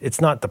liquid, it's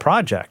not the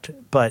project,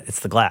 but it's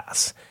the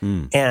glass.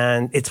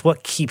 And it's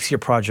what keeps your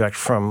project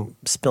from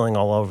spilling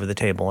all over the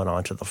table and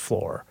onto the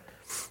floor.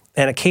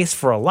 And a case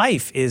for a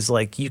life is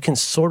like you can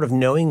sort of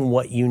knowing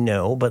what you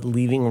know, but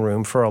leaving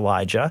room for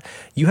Elijah.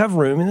 You have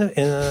room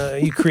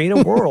you create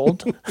a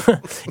world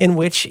in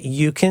which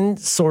you can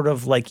sort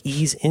of like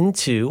ease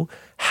into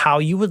how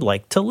you would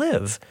like to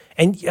live.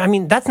 And I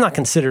mean, that's not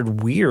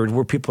considered weird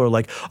where people are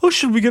like, oh,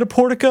 should we get a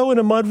portico and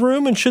a mud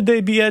room? And should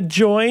they be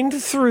adjoined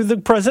through the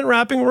present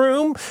wrapping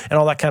room? And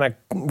all that kind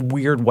of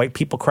weird white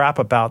people crap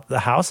about the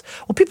house.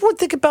 Well, people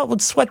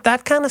would sweat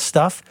that kind of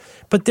stuff.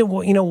 But then,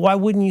 why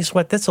wouldn't you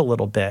sweat this a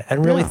little bit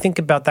and really think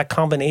about that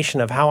combination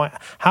of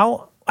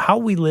how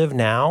we live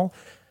now,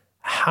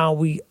 how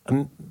we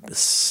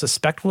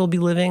suspect we'll be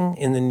living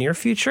in the near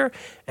future,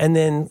 and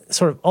then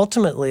sort of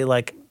ultimately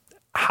like,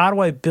 how do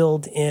I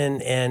build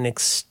in an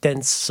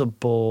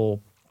extensible,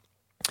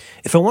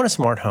 if I want a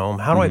smart home,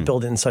 how do I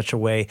build it in such a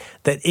way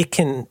that it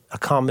can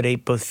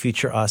accommodate both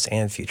future us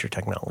and future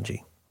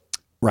technology?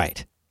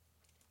 Right.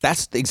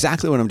 That's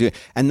exactly what I'm doing.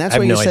 And that's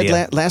what you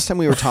said last time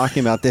we were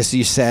talking about this.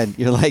 You said,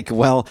 you're like,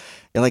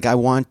 I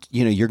want,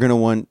 you're going to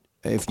want,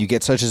 if you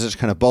get such and such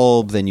kind of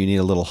bulb, then you need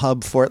a little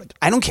hub for it. Like,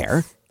 I don't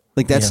care.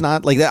 Like, that's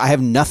not like that. I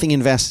have nothing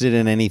invested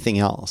in anything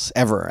else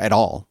ever at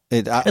all.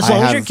 As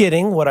long as you're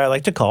getting what I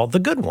like to call the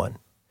good one.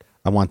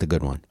 I want the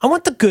good one. I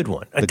want the good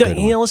one.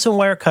 Listen,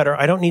 Wirecutter,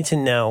 I don't need to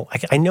know.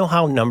 I know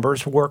how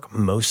numbers work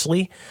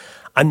mostly.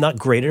 I'm not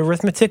great at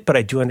arithmetic, but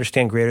I do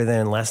understand greater than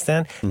and less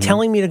than.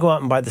 Telling me to go out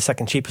and buy the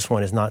second cheapest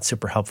one is not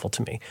super helpful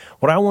to me.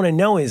 What I want to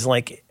know is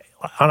like,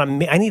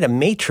 I need a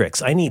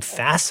matrix. I need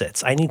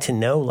facets. I need to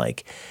know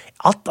like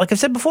I've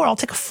said before, I'll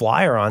take a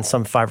flyer on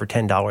some $5 or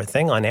 $10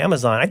 thing on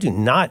Amazon. I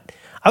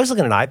was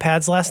looking at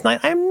iPads last night.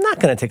 I'm not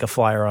going to take a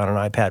flyer on an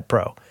iPad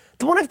Pro.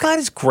 The one I've got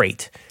is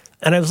great.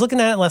 And I was looking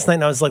at it last night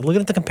and I was like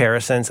looking at the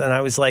comparisons and I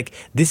was like,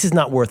 this is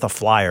not worth a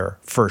flyer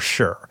for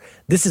sure.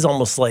 This is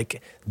almost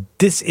like,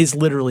 this is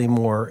literally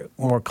more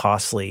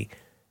costly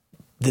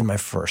than my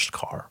first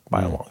car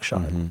by a long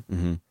shot.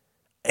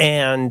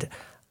 And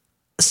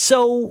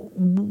so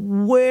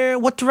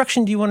what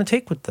direction do you want to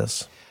take with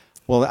this?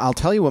 Well, I'll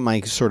tell you what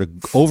my sort of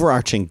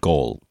overarching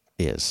goal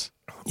is.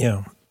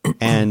 Yeah.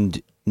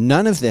 And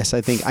none of this,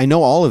 I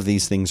know all of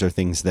these things are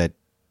things that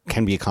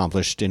can be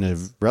accomplished in a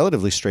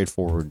relatively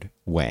straightforward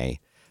way.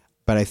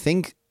 But I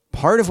think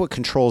part of what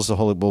controls the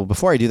whole, well,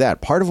 before I do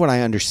that, part of what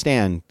I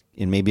understand,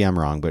 and maybe I'm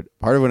wrong, but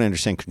part of what I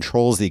understand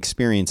controls the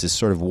experience is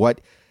sort of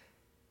what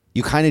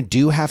you kind of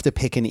do have to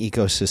pick an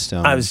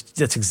ecosystem.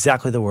 That's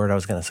exactly the word I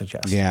was going to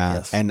suggest. Yeah.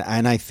 Yes. And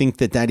I think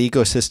that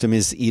ecosystem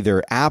is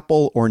either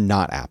Apple or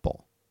not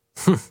Apple.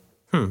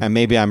 And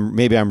maybe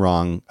I'm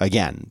wrong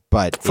again,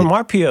 but from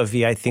our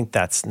POV, I think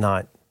that's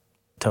not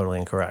totally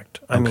incorrect.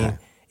 I mean,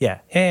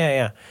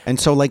 yeah. And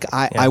so like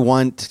I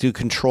want to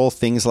control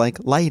things like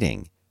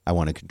lighting. I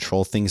want to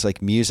control things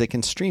like music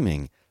and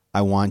streaming.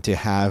 I want to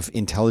have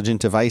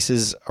intelligent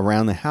devices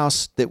around the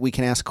house that we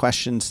can ask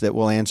questions that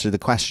will answer the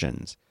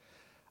questions.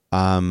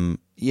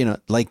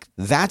 Like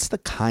that's the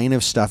kind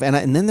of stuff.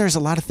 And then there's a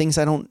lot of things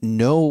I don't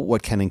know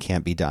what can and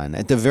can't be done.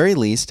 At the very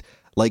least,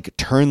 like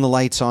turn the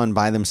lights on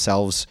by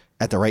themselves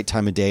at the right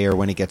time of day or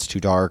when it gets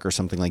too dark or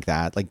something like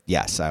that. Like,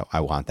 yes,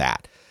 I want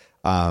that.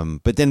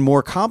 But then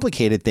more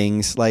complicated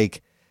things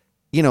like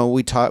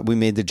we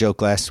made the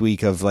joke last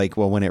week of like,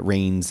 well, when it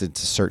rains,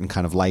 it's a certain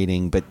kind of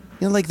lighting, but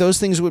like those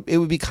things it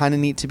would be kind of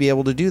neat to be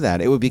able to do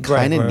that. It would be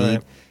kind of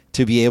neat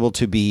to be able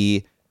to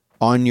be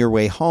on your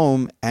way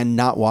home and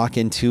not walk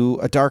into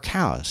a dark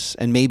house,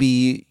 and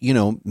maybe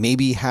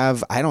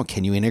have,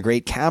 can you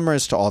integrate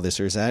cameras to all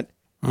this, or is that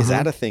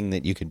a thing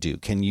that you could do?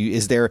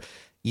 Is there,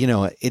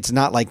 it's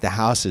not like the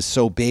house is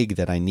so big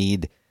that I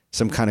need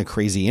some kind of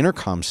crazy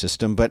intercom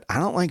system, but I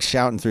don't like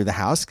shouting through the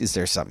house. Is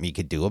there something you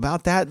could do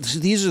about that?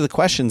 These are the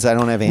questions I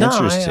don't have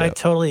answers to. I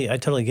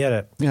totally get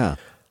it. Yeah.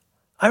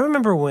 I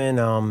remember when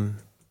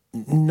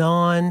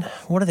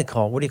what do they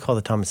call? What do you call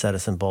the Thomas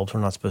Edison bulbs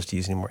we're not supposed to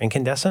use anymore?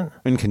 Incandescent?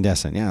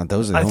 Incandescent, yeah.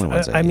 Those are the only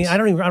ones I mean, I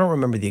don't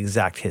remember the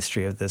exact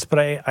history of this, but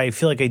I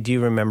feel like I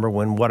do remember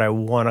when what I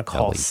want to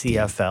call LED.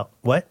 CFL.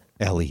 What?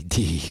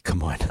 LED,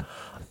 come on.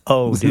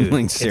 Oh, dude,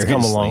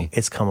 Like,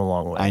 it's come a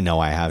long way. I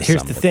know I have Here's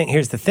some.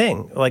 the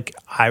thing. Like,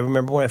 I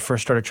remember when I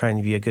first started trying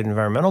to be a good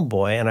environmental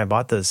boy, and I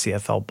bought those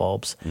CFL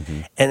bulbs,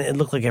 and it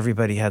looked like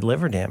everybody had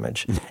liver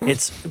damage.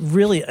 It's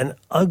really an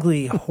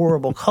ugly,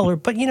 horrible color,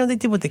 but, they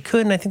did what they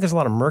could, and I think there's a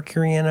lot of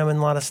mercury in them and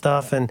a lot of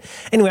stuff. And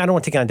anyway, I don't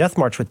want to take on a death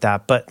march with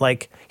that, but,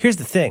 like, here's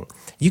the thing.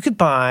 You could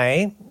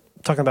buy,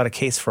 talking about a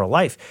case for a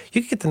life,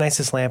 you could get the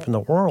nicest lamp in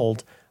the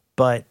world,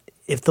 but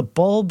if the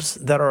bulbs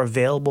that are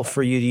available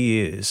for you to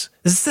use,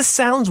 this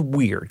sounds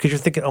weird because you're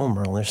thinking, oh,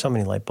 Merlin, there's so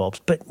many light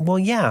bulbs. But, well,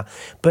 yeah.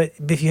 But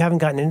if you haven't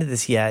gotten into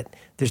this yet,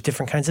 there's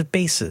different kinds of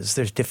bases.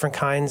 There's different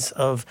kinds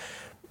of,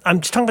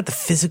 I'm just talking about the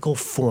physical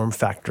form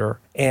factor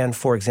and,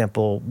 for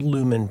example,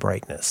 lumen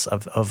brightness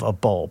of a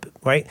bulb,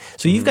 right?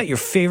 So you've got your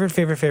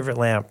favorite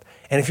lamp.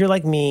 And if you're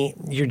like me,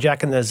 you're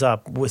jacking those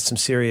up with some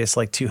serious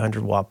like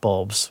 200-watt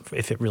bulbs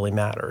if it really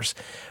matters.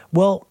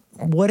 Well,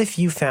 what if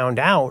you found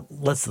out,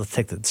 let's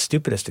take the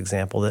stupidest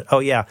example, that, oh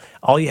yeah,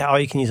 all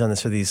you can use on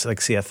this are these like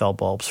CFL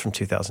bulbs from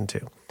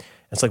 2002.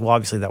 It's like, well,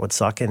 obviously that would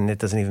suck and it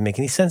doesn't even make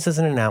any sense as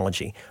an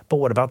analogy. But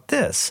what about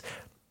this?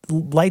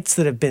 Lights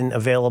that have been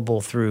available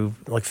through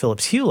like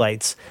Philips Hue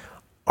lights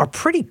are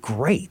pretty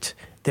great.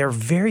 They're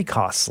very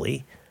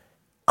costly,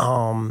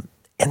 and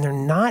they're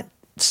not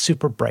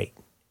super bright.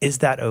 Is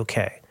that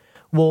okay?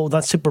 Well,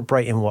 not super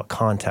bright in what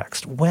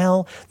context?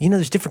 Well,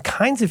 there's different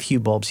kinds of Hue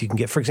bulbs you can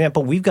get. For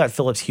example, we've got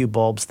Philips Hue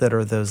bulbs that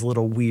are those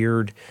little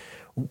weird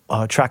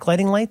track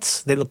lighting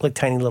lights. They look like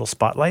tiny little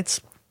spotlights,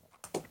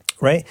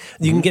 right?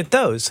 You can get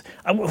those.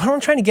 What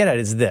I'm trying to get at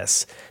is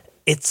this.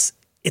 It's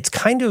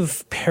kind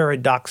of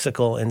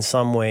paradoxical in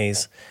some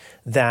ways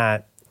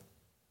that,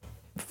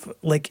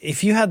 like,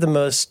 if you had the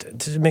most,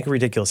 to make a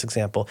ridiculous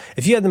example,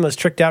 if you had the most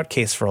tricked out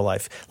case for a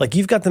life, like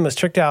you've got the most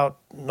tricked out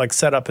like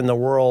setup in the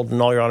world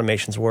and all your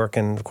automations work,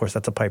 and of course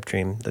that's a pipe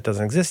dream that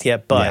doesn't exist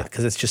yet, but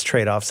because it's just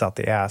trade-offs out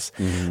the ass.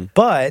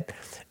 But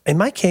in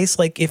my case,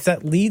 like if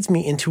that leads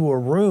me into a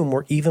room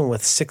where even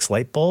with 6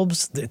 light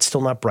bulbs, it's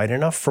still not bright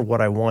enough for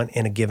what I want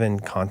in a given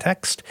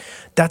context,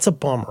 that's a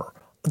bummer.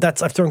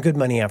 I've thrown good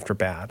money after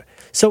bad.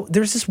 So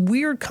there's this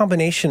weird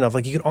combination of,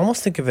 like, you could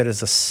almost think of it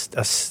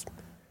as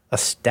a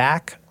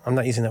stack. I'm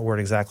not using that word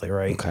exactly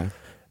right. Okay.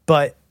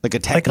 But like a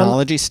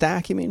technology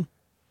stack, you mean?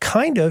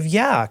 Kind of,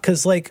 yeah.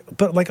 Because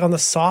but on the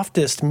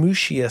softest,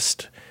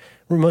 mushiest,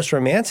 most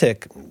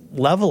romantic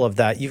level of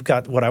that, you've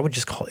got what I would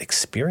just call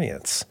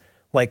experience.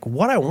 Like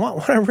what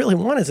I really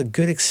want is a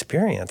good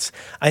experience.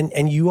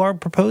 And you are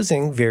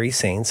proposing very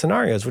sane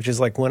scenarios, which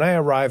is like when I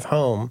arrive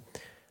home,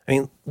 I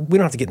mean, we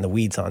don't have to get in the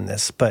weeds on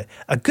this, but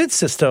a good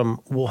system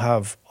will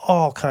have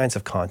all kinds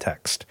of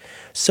context.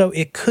 So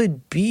there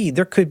could be,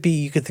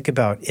 you could think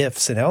about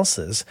ifs and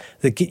elses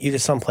that get you to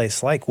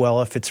someplace like,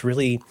 well, if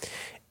the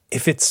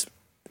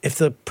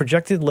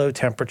projected low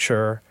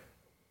temperature,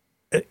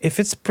 if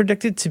it's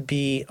predicted to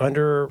be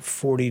under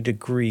 40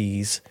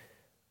 degrees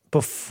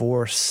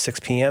before 6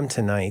 p.m.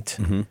 tonight,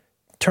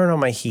 turn on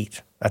my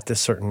heat at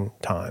this certain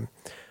time.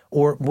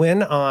 Or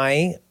when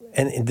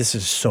and this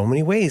is so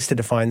many ways to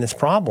define this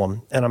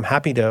problem, and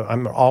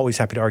I'm always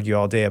happy to argue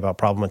all day about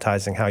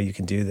problematizing how you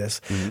can do this.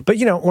 But,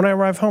 when I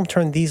arrive home,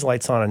 turn these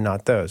lights on and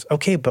not those.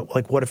 Okay, but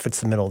like, what if it's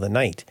the middle of the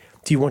night?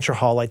 Do you want your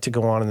hall light to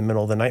go on in the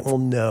middle of the night? Well,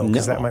 no,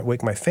 because that might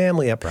wake my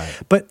family up.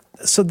 Right. But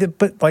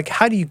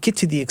how do you get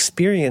to the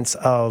experience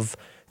of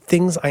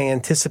things I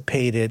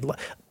anticipated,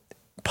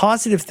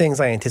 positive things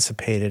I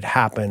anticipated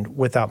happened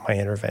without my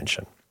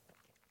intervention?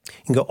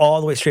 You can go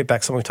all the way straight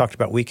back, something we talked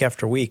about week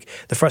after week,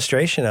 the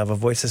frustration of a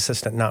voice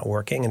assistant not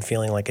working and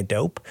feeling like a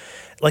dope.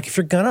 Like, if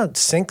you're going to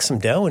sink some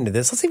dough into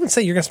this, let's even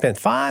say you're going to spend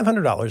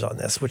 $500 on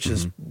this, which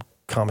is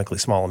comically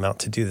small amount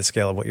to do the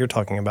scale of what you're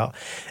talking about.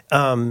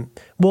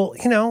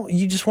 Well,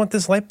 you just want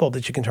this light bulb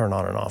that you can turn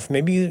on and off.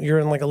 Maybe you're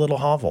in like a little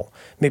hovel.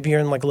 Maybe you're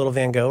in like a little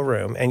Van Gogh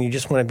room, and you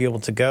just want to be able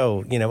to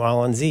go,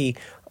 Alan Z.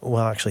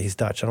 Well, actually, he's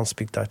Dutch. I don't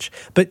speak Dutch.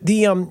 But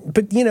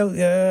but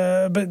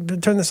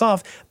turn this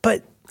off.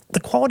 But the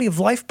quality of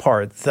life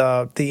part,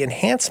 the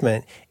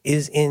enhancement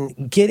is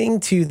in getting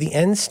to the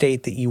end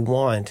state that you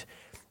want.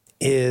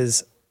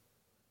 Is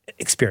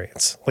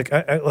experience. Like,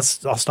 I'll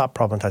stop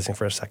problematizing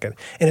for a second.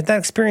 And if that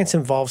experience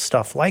involves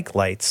stuff like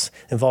lights,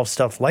 involves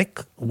stuff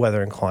like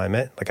weather and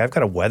climate, like I've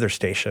got a weather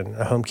station,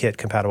 a HomeKit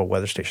compatible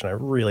weather station I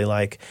really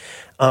like.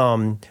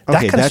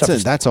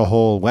 That's a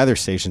whole, weather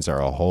stations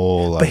are a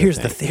whole. But here's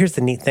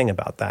the neat thing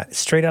about that.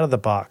 Straight out of the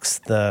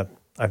box,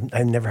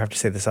 I never have to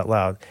say this out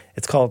loud.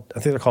 I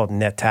think they're called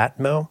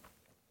Netatmo.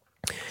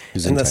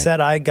 And the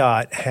set I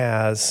got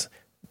has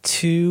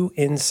two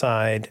or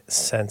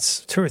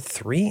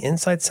three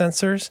inside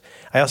sensors.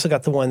 I also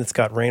got the one that's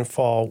got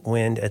rainfall,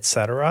 wind,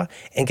 etc.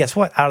 And guess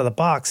what? Out of the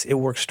box, it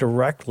works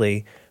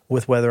directly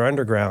with Weather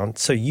Underground.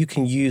 So you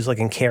can use, like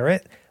in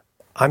Carrot,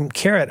 I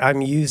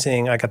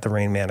got the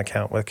Rain Man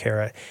account with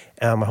Carrot.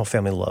 My whole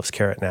family loves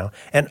Carrot now.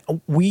 And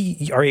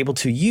we are able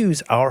to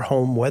use our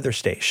home weather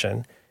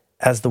station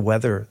as the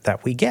weather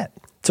that we get.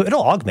 So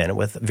it'll augment it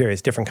with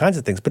various different kinds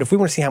of things. But if we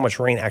want to see how much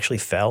rain actually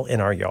fell in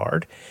our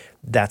yard,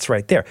 that's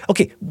right there.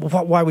 Okay,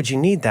 why would you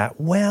need that?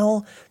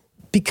 Well,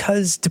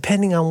 because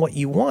depending on what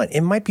you want,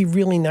 it might be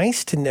really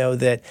nice to know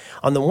that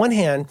on the one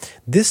hand,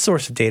 this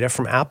source of data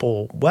from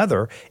Apple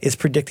Weather is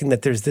predicting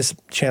that there's this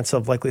chance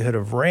of likelihood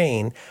of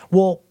rain.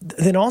 Well,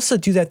 then also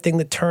do that thing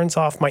that turns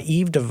off my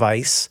Eve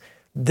device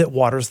that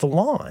waters the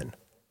lawn,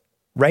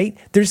 right?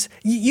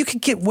 You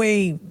could get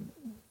really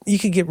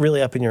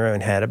up in your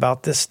own head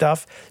about this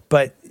stuff,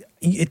 but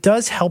it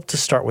does help to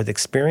start with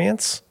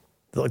experience,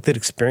 like that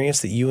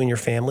experience that you and your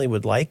family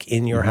would like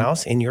in your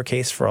house, in your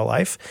case for a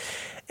life.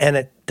 And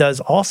it does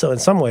also in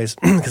some ways,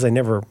 because I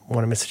never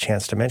want to miss a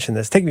chance to mention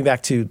this, take me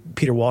back to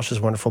Peter Walsh's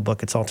wonderful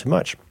book, It's All Too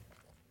Much,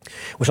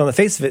 which on the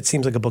face of it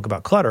seems like a book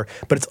about clutter,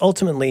 but it's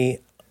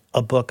ultimately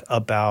a book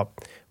about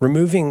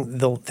removing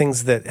the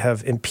things that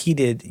have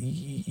impeded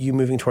you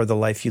moving toward the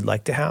life you'd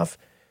like to have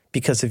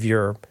because of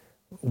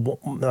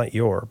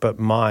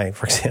my,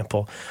 for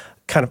example,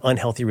 kind of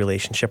unhealthy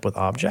relationship with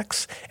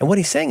objects. And what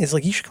he's saying is,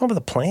 like, you should come up with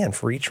a plan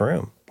for each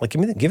room. Like,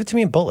 give it to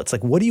me in bullets.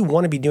 Like, what do you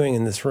want to be doing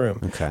in this room?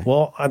 Okay.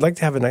 Well, I'd like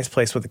to have a nice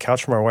place with a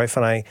couch where my wife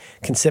and I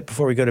can sit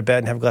before we go to bed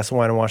and have a glass of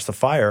wine and watch the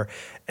fire.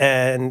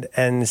 And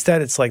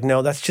instead it's like,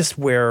 no, that's just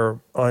where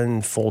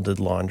unfolded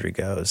laundry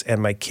goes.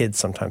 And my kids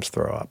sometimes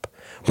throw up.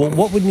 Well,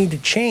 what would need to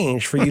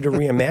change for you to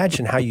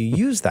reimagine how you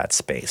use that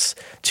space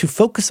to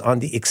focus on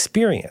the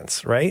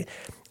experience, right?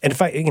 And if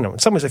in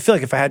some ways I feel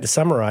like if I had to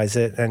summarize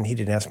it, and he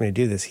didn't ask me to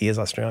do this, he is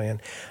Australian,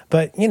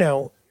 but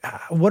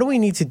what do we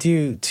need to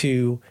do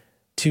to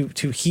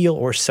heal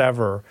or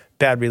sever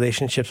bad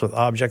relationships with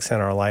objects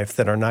in our life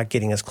that are not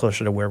getting us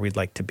closer to where we'd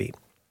like to be?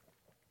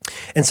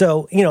 And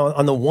so,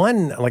 on the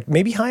one, like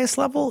maybe highest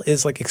level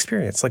is like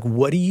experience. Like,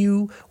 what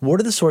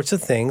are the sorts of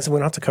things, and we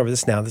don't have to cover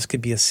this now, this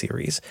could be a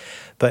series,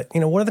 but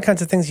what are the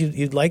kinds of things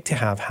you'd like to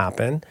have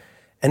happen?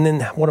 And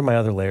then what are my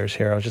other layers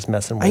here? I was just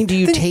messing with. Do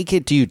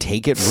you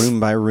take it room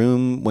by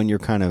room when you're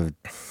kind of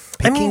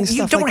picking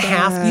stuff?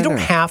 You don't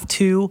have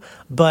to,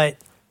 but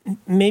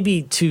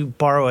maybe to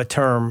borrow a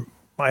term,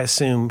 I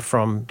assume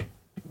from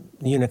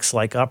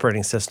Unix-like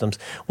operating systems,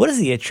 what is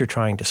the itch you're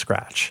trying to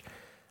scratch?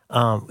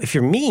 If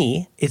you're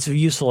me, it's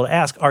useful to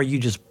ask, are you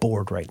just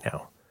bored right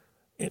now?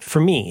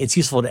 For me, it's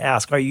useful to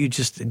ask, has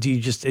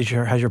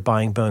your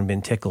buying bone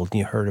been tickled and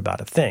you heard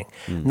about a thing?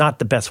 Not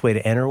the best way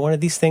to enter one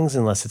of these things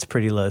unless it's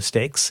pretty low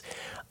stakes.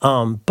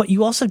 But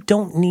you also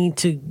don't need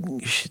to,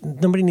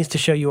 nobody needs to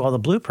show you all the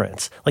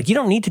blueprints. Like, you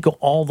don't need to go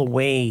all the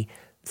way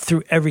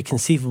through every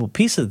conceivable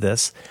piece of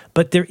this,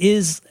 but there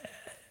is,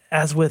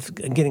 as with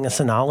getting a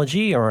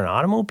Synology or an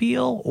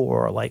automobile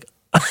or like,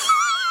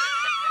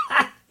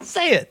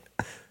 say it.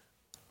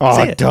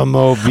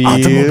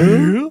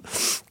 Automobile.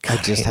 I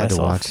just had to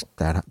watch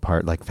that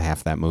part, like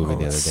half that movie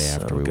the other day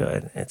after we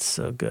good. It's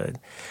so good.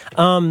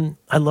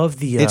 I love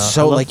the. It's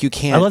so like you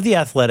can't. I love the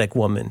athletic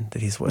woman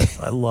that he's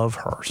with. I love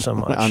her so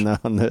much on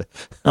the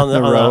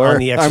rower. On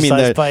the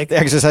exercise bike. The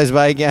exercise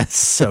bike. Yes,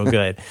 so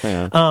good.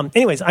 Yeah.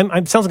 Anyways,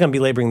 I'm sounds like I'm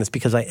belaboring this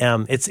because I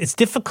am. It's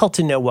difficult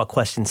to know what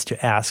questions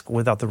to ask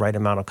without the right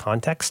amount of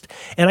context.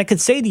 And I could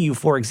say to you,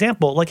 for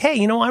example, like,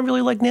 hey, I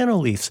really like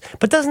Nanoleafs,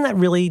 but doesn't that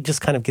really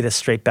just kind of get us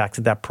straight back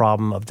to that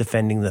problem of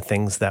defending the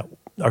things that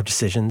are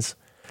decisions?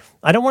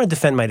 I don't want to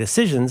defend my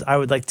decisions. I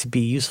would like to be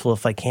useful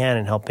if I can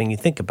in helping you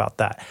think about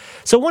that.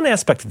 So one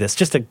aspect of this,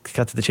 just to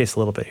cut to the chase a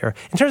little bit here,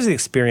 in terms of the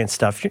experience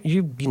stuff,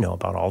 you know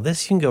about all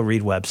this. You can go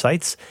read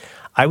websites.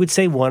 I would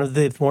say one of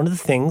the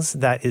things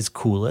that is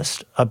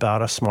coolest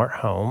about a smart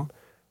home,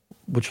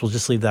 which we'll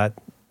just leave that,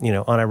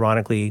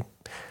 unironically,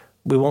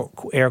 we won't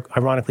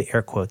ironically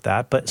air quote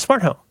that, but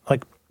smart home,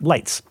 like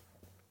lights.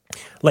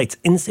 Lights,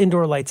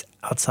 indoor lights,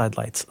 outside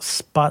lights,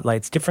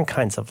 spotlights, different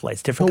kinds of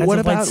lights,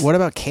 lights. What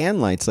about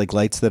can lights, like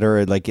lights that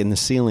are like in the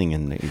ceiling?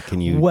 And can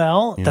you?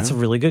 Well, that's a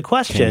really good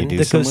question. Can you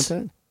do something with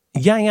that?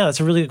 Yeah, that's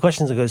a really good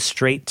question that goes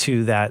straight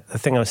to the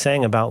thing I was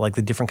saying about like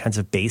the different kinds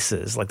of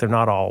bases. Like they're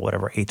not all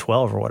whatever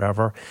A12 or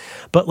whatever,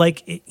 but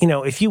like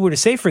if you were to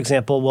say, for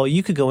example, well,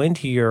 you could go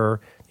into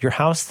your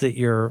house that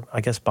you're,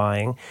 I guess,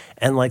 buying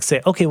and like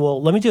say, okay,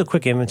 well, let me do a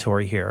quick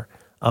inventory here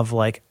of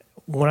like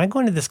when I go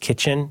into this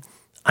kitchen,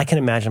 I can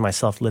imagine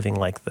myself living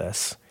like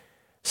this.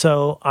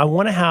 So I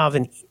want to have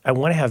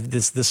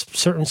this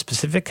certain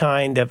specific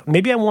kind of,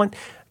 maybe I want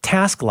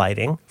task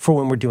lighting for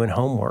when we're doing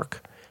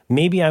homework.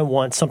 Maybe I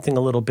want something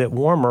a little bit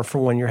warmer for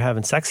when you're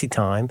having sexy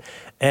time.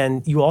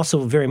 And you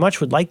also very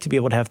much would like to be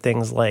able to have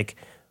things like,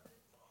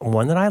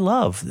 one that I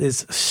love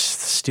is the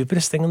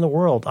stupidest thing in the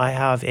world. I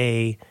have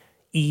a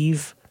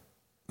Eve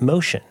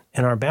motion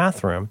in our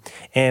bathroom,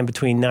 and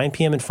between 9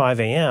 p.m. and 5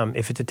 a.m.,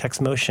 if it detects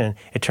motion,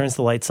 it turns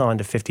the lights on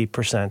to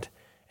 50%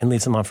 and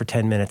leaves them on for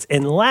 10 minutes,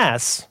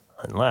 unless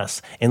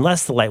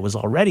the light was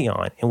already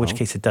on, in which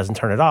case it doesn't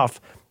turn it off.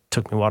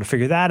 Took me a while to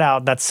figure that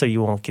out. That's so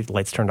you won't get the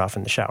lights turned off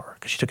in the shower,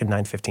 because she took a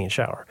 9:15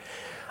 shower.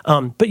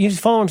 But you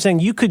follow what I'm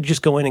saying? You could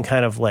just go in and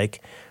kind of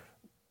like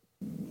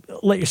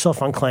let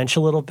yourself unclench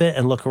a little bit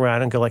and look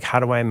around and go like, how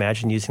do I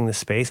imagine using this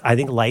space? I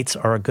think lights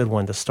are a good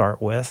one to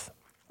start with.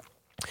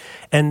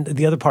 And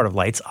the other part of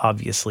lights,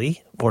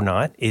 obviously, or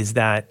not, is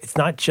that it's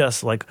not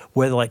just like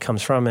where the light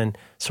comes from and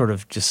sort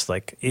of just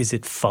like, is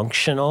it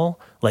functional?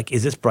 Like,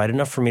 is this bright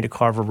enough for me to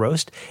carve a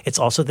roast? It's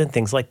also then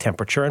things like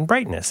temperature and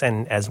brightness.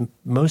 And as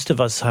most of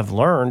us have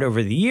learned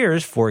over the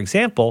years, for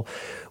example,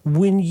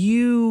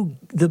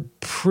 the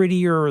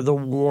prettier, the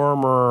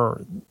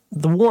warmer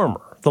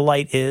the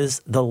light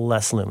is, the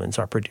less lumens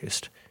are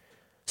produced.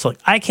 So like,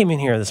 I came in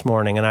here this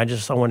morning and I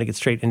wanted to get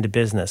straight into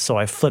business. So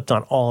I flipped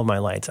on all of my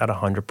lights at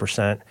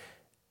 100%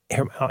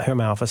 here in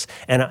my office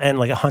and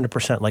like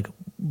 100% like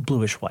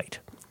bluish white,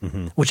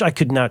 which I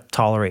could not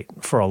tolerate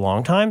for a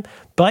long time.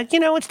 But,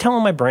 it's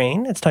telling my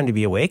brain it's time to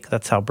be awake.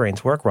 That's how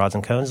brains work. Rods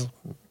and cones,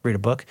 read a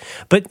book.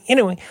 But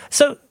anyway,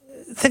 so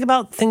think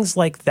about things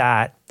like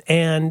that.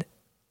 And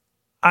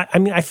I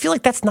mean, I feel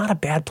like that's not a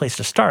bad place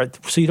to start,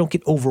 so you don't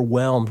get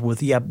overwhelmed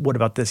with, what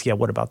about this? Yeah,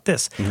 what about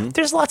this?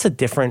 There's lots of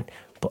different.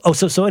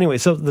 So anyway,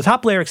 so the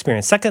top layer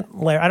experience, second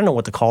layer, I don't know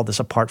what to call this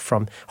apart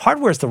from,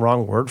 hardware is the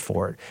wrong word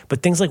for it,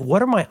 but things like,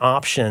 what are my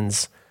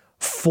options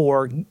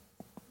for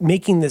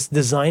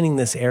designing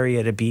this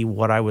area to be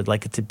what I would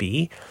like it to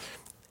be?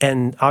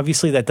 And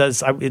obviously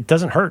it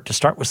doesn't hurt to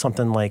start with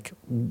something like,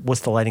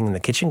 what's the lighting in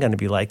the kitchen going to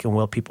be like, and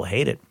will people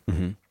hate it?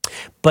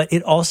 But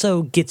it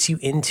also gets you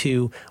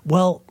into,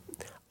 well,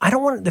 I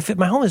don't want, if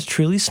my home is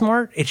truly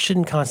smart, it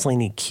shouldn't constantly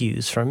need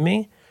cues from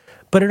me,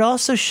 but it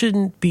also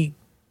shouldn't be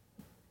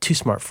too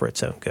smart for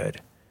its own good.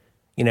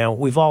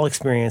 We've all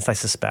experienced, I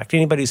suspect,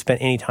 anybody who's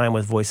spent any time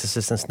with voice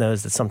assistants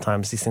knows that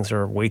sometimes these things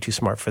are way too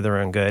smart for their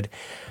own good.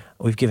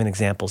 We've given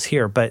examples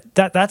here, but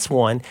that's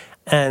one.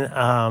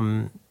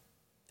 And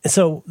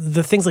so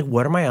the things like,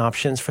 what are my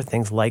options for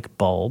things like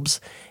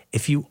bulbs?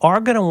 If you are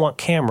going to want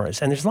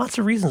cameras, and there's lots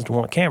of reasons to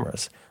want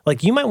cameras,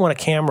 like you might want a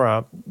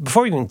camera,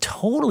 before we even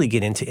totally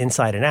get into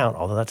inside and out,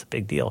 although that's a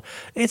big deal,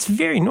 it's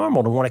very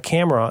normal to want a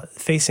camera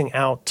facing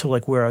out to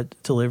like where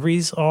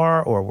deliveries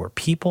are or where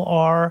people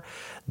are.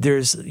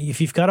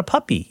 If you've got a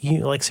puppy,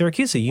 like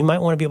Syracuse, you might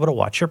want to be able to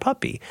watch your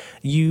puppy.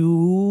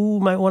 You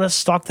might want to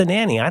stalk the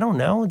nanny. I don't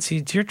know. It's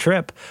your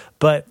trip.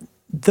 But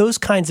those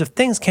kinds of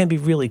things can be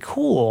really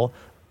cool.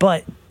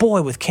 But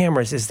boy, with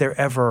cameras, is there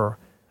ever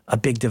a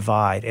big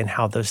divide in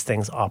how those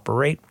things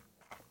operate?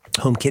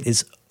 HomeKit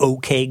is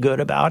okay good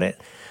about it,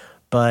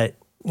 but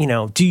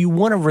do you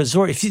want to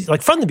resort,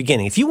 from the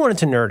beginning, if you wanted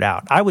to nerd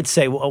out, I would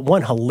say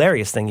one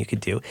hilarious thing you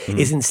could do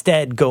is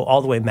instead go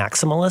all the way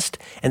maximalist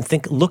and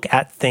look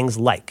at things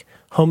like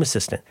Home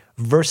Assistant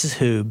versus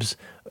Hoobs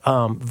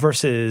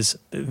versus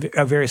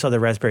various other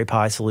Raspberry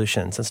Pi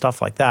solutions and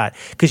stuff like that,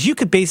 because you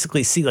could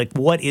basically see like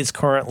what is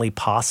currently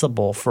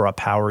possible for a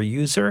power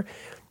user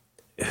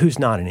who's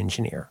not an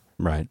engineer.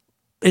 Right.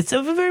 It's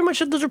very much,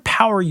 those are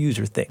power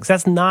user things.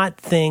 That's not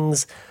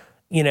things,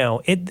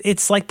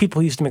 it's like people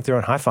who used to make their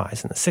own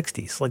hi-fis in the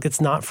 60s. Like, it's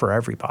not for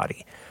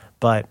everybody.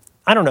 But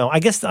I don't know. I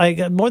guess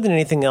more than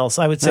anything else,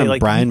 I would say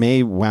Brian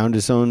May wound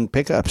his own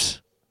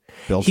pickups.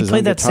 He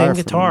played that same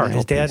guitar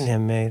his dad and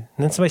him made. And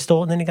then somebody stole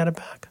it and then he got it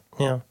back.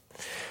 Yeah.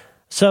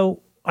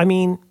 So, I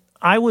mean,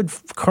 I would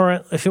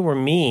if it were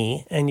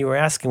me and you were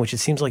asking, which it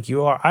seems like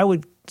you are, I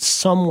would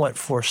somewhat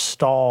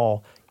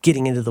forestall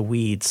getting into the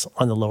weeds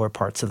on the lower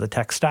parts of the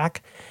tech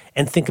stack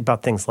and think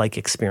about things like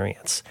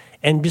experience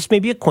and just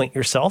maybe acquaint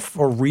yourself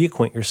or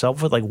reacquaint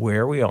yourself with like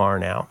where we are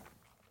now.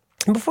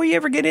 And before you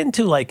ever get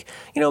into like,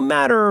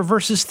 Matter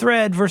versus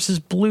Thread versus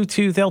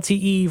Bluetooth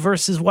LTE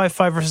versus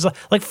Wi-Fi versus,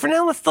 like for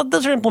now,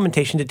 those are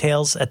implementation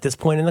details at this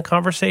point in the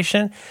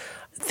conversation.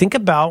 Think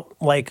about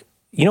like,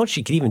 what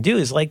you could even do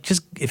is like,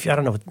 just if I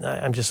don't know,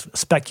 I'm just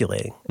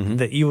speculating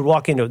that you would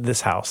walk into this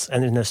house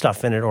and there's no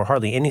stuff in it or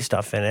hardly any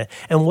stuff in it.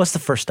 And what's the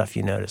first stuff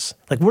you notice?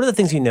 Like, what are the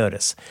things you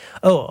notice?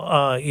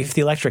 If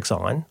the electric's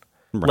on,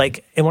 right.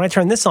 Like, and when I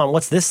turn this on,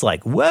 what's this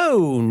like?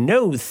 Whoa,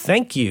 no,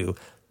 thank you.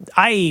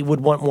 I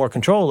would want more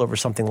control over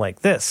something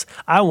like this.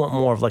 I want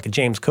more of like a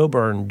James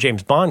Coburn,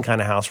 James Bond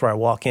kind of house where I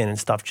walk in and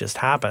stuff just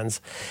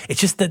happens.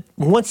 It's just that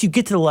once you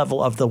get to the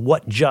level of the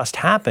what just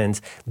happens,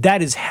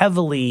 that is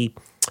heavily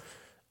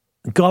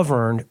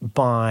governed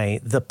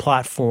by the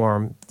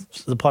platforms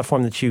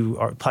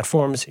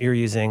you're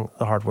using,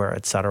 the hardware,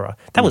 etc.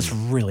 That was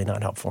really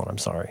not helpful, and I'm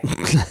sorry.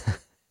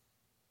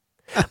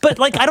 But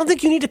like, I don't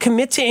think you need to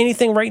commit to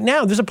anything right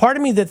now. There's a part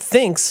of me that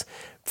thinks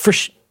for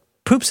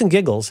poops and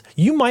giggles,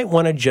 you might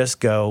want to just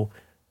go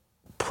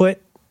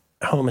put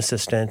Home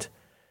Assistant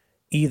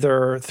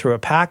either through a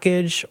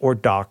package or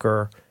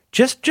Docker,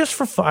 just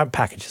for fun.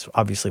 Package is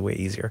obviously way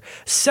easier.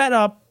 Set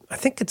up. I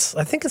think it's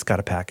got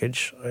a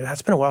package.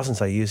 It's been a while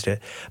since I used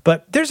it,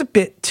 but there's a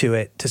bit to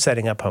it to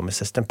setting up Home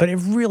Assistant, but it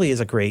really is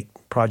a great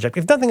project.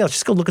 If nothing else,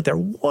 just go look at their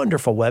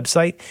wonderful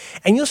website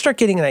and you'll start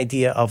getting an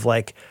idea of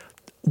like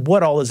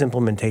what all those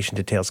implementation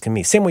details can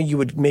mean. Same way you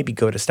would maybe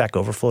go to Stack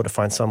Overflow to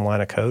find some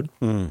line of code.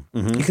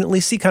 Mm-hmm. You can at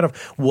least see kind of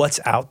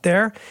what's out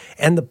there.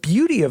 And the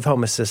beauty of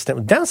Home Assistant,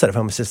 the downside of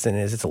Home Assistant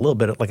is it's a little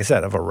bit, like I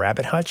said, of a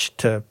rabbit hutch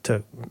to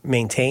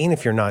maintain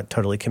if you're not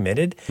totally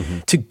committed. Mm-hmm.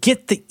 To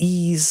get the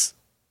ease,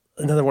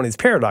 another one of these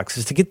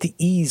paradoxes, to get the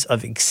ease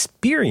of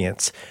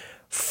experience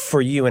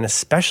for you and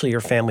especially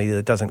your family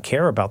that doesn't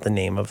care about the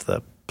name of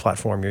the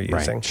platform you're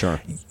using. Right, sure.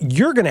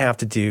 You're going to have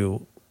to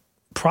do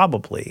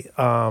probably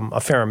a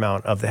fair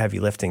amount of the heavy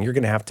lifting. You're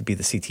going to have to be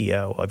the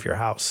CTO of your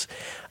house.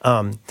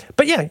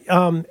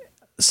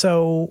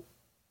 So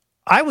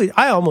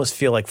I almost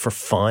feel like for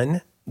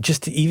fun,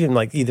 just to even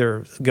like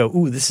either go,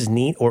 ooh, this is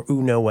neat, or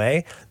ooh, no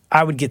way,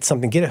 I would get a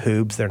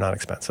Hoobs, they're not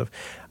expensive,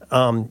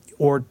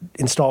 or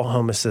install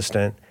Home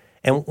Assistant.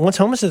 And once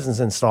Home Assistant's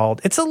installed,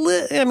 it's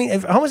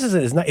if Home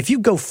Assistant is not, if you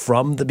go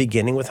from the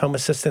beginning with Home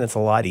Assistant, it's a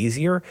lot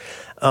easier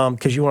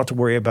because you won't have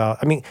to worry about,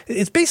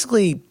 it's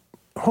basically,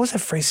 what was that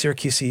phrase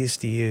Syracuse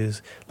used to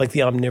use? Like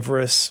the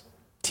omnivorous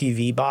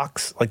TV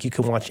box, like you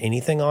can watch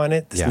anything on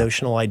it. This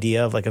notional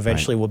idea of like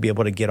eventually we'll be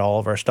able to get all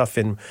of our stuff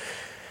in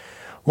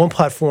one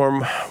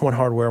platform, one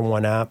hardware,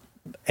 one app.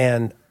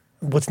 And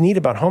what's neat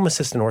about Home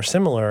Assistant or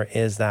similar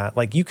is that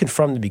like you can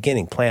from the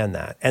beginning plan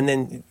that and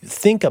then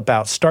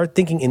start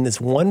thinking in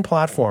this one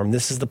platform,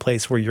 this is the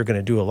place where you're going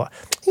to do a lot.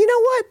 You know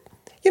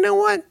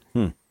what?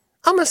 I'm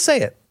going to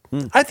say it.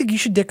 I think you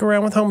should dick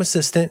around with Home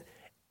Assistant,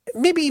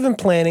 maybe even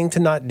planning to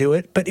not do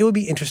it, but it would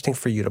be interesting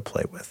for you to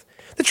play with.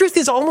 The truth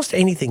is almost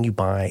anything you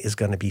buy is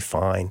going to be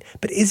fine,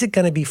 but is it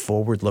going to be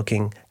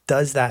forward-looking?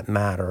 Does that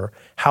matter?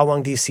 How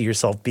long do you see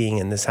yourself being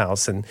in this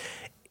house? And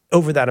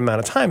over that amount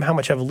of time, how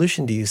much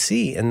evolution do you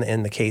see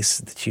in the case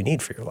that you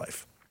need for your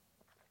life?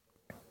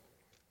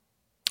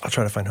 I'll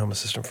try to find Home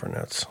Assistant for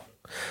notes.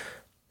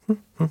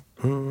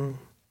 Are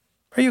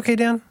you okay,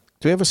 Dan?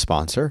 Do we have a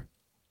sponsor?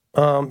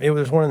 It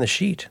was one in the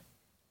sheet.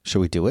 Should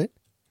we do it?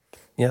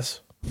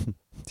 Yes.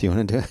 Do you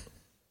want to do it?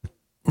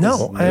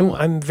 No,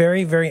 I'm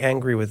very, very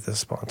angry with this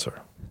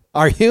sponsor.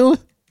 Are you?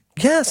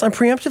 Yes, I'm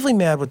preemptively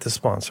mad with this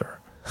sponsor.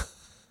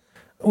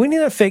 We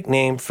need a fake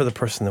name for the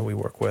person that we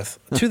work with.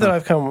 Two that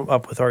I've come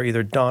up with are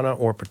either Donna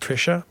or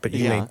Patricia, but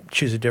you may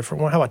choose a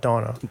different one. How about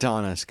Donna?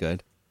 Donna's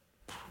good.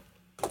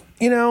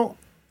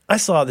 I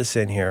saw this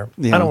in here.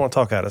 Yeah. I don't want to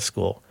talk out of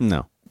school.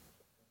 No.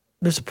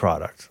 There's a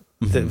product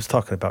that was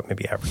talking about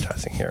maybe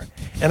advertising here.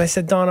 And I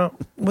said, Donna,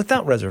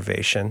 without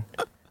reservation,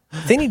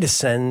 they need to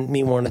send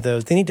me one of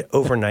those. They need to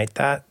overnight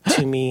that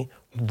to me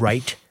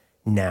right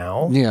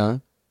now. Yeah.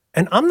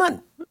 And I'm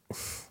not...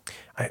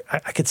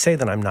 I could say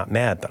that I'm not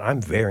mad, but I'm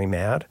very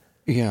mad.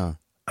 Yeah.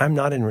 I'm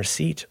not in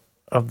receipt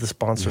of the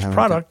sponsor's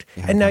product.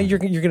 And now you're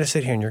going to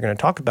sit here and you're going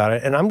to talk about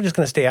it, and I'm just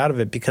going to stay out of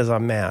it because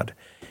I'm mad.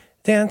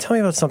 Dan, tell me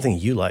about something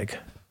you like.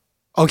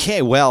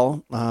 Okay,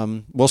 well,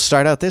 we'll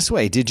start out this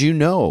way. Did you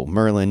know,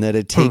 Merlin, that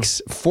it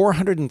takes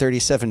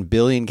 437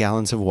 billion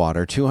gallons of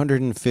water,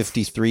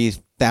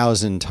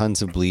 253,000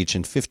 tons of bleach,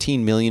 and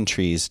 15 million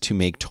trees to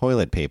make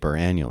toilet paper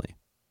annually?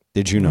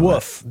 Did you know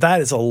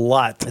that is a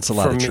lot. It's a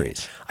lot of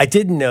trees. I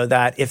didn't know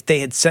that. If they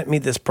had sent me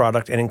this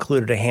product and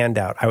included a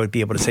handout, I would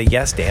be able to say,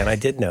 yes, Dan, I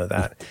did know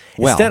that.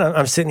 Instead,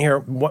 I'm sitting here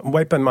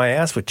wiping my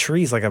ass with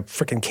trees like a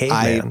freaking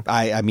caveman.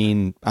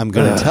 I'm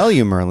going to tell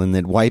you, Merlin,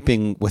 that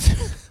wiping with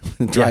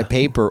dry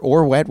paper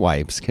or wet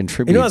wipes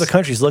contributes. Other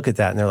countries look at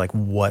that and they're like,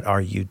 what are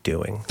you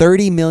doing?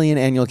 30 million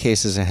annual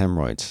cases of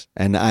hemorrhoids,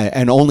 and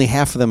only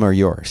half of them are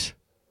yours.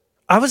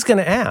 I was going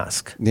to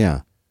ask.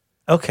 Yeah.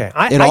 Okay,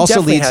 it also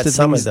leads to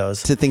some of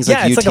those. To things like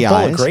UTIs. It's like a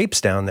bowl of grapes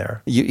down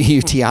there.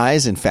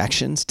 UTIs,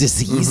 infections,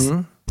 disease,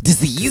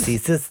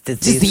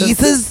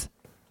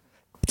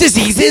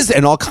 diseases,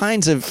 and all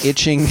kinds of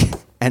itching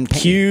and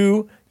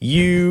pain.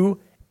 QUAR.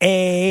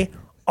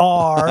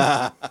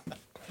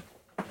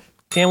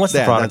 Dan, what's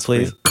the product,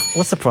 please?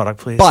 What's the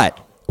product, please? But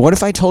what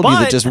if I told you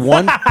that just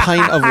one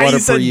pint of water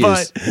per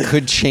use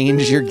could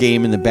change your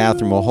game in the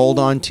bathroom? Well, hold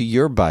on to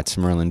your butts,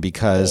 Merlin,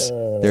 because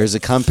there's a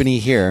company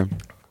here.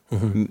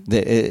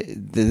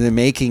 Mm-hmm. They're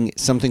making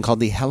something called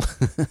the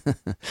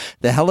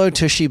Hello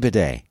Tushy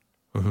Bidet.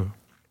 Mm-hmm.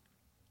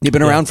 They've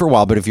been around for a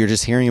while, but if you're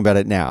just hearing about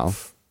it now,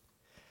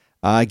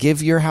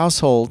 give your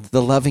household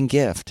the loving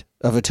gift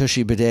of a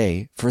Tushy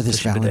Bidet for this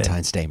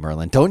Valentine's Day,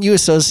 Merlin. Don't you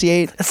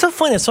associate It's so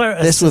funny.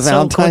 this with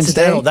Valentine's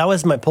Day? That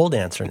was my pole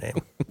dancer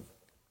name.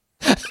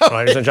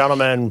 Ladies and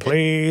gentlemen,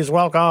 please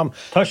welcome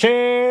Tushy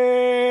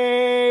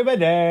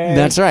Bidet.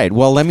 That's right.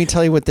 Well, let me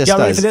tell you what this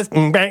does.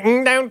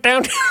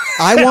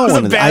 I want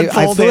one of these.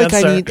 I feel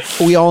like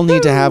we all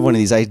need to have one of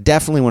these. I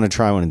definitely want to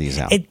try one of these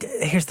out.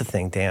 Here's the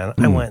thing, Dan.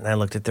 I went and I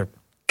looked at their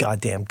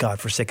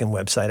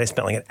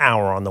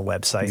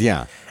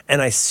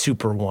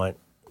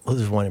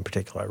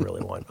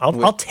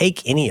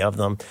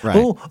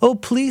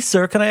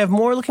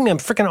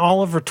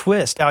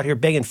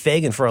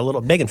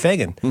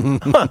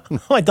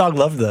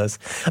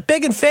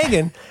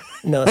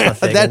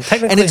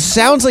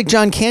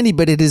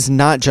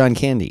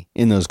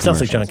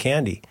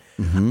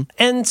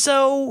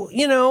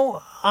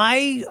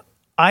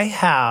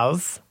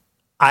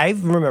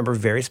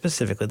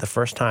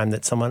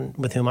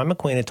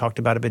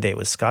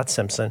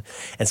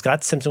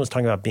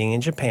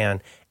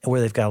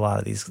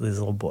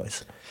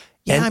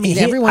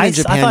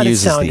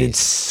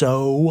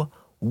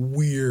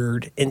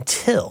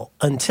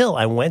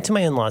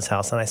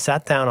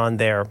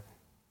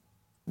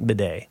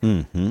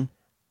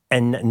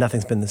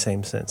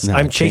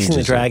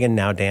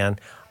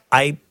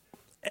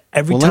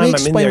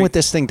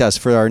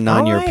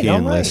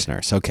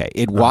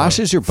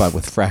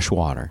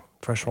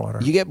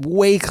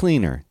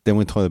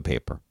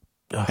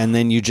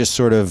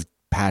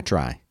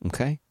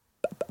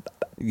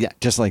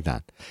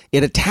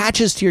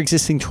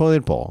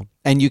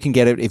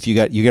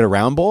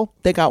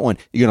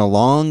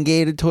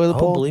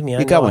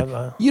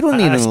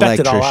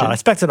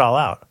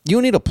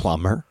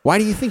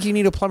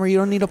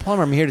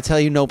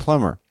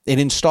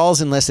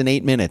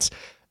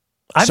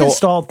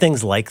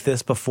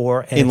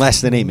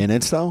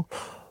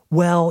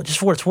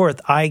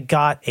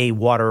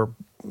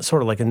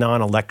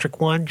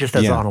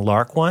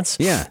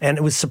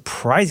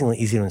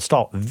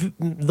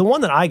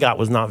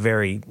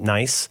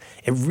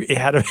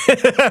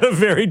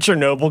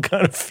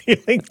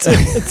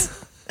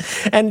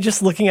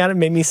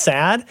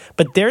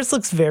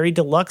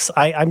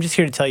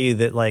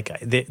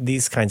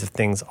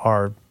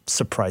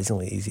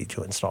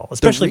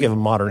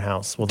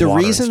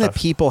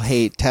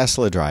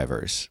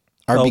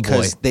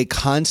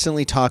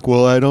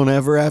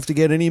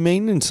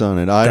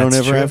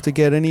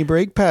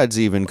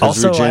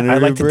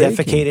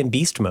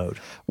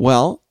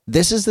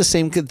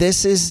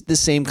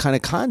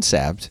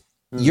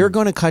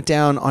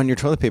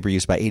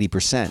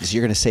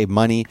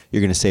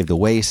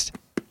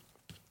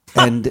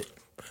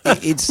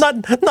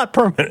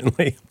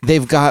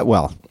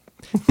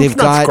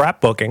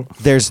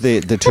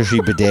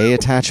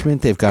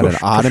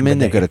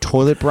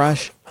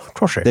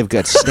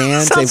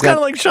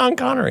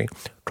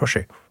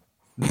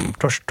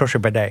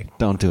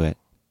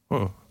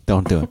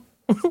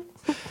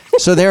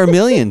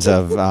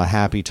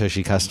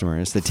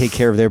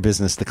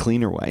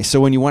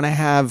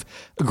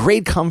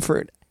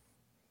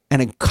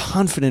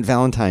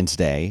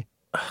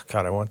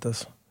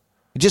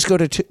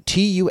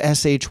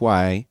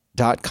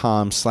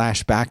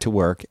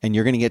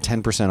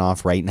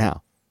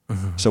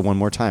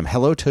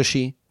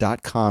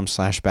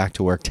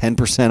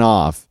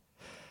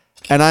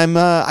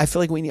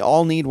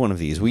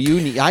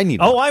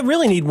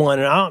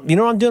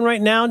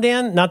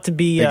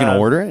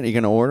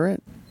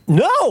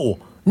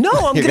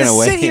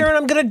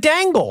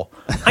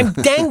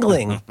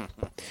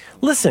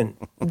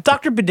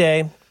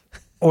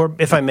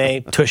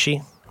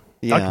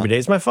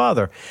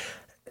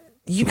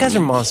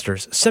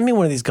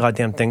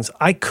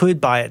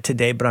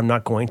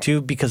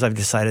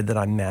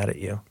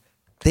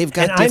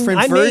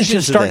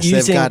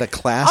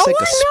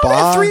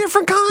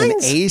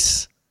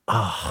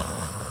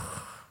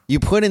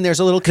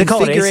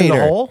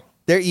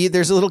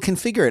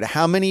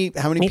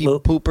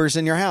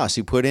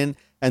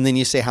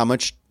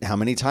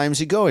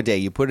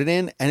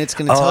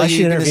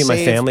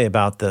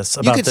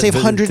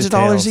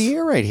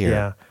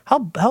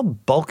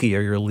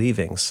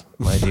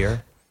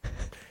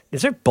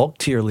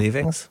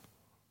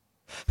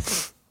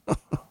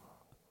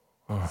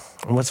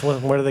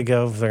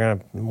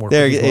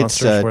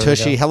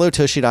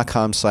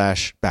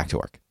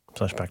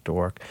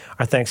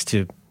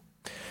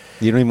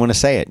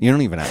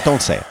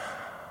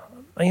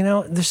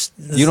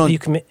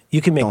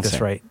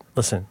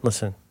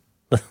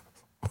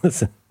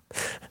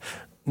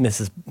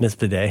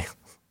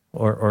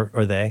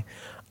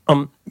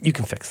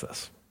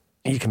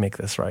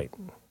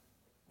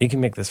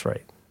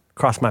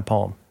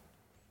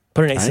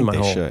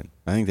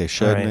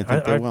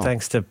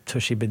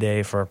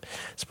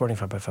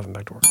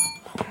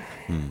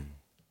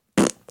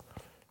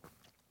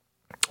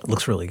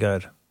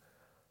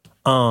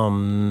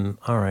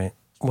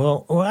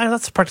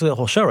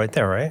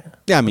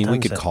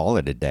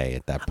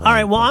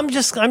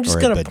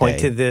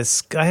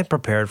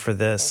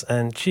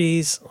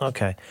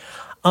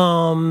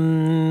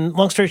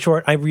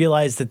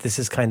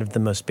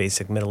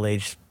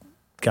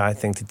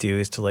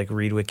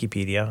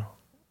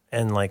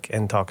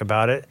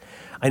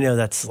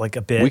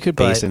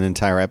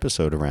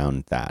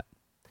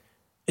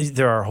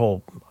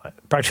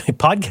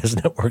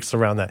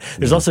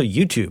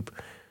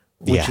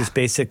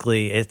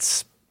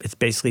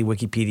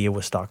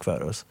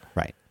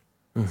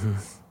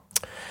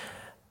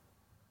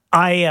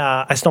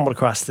I stumbled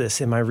across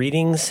this in my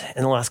readings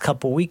in the last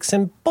couple of weeks,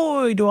 and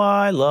boy, do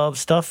I love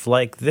stuff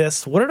like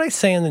this. What did I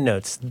say in the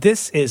notes?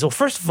 This is, well,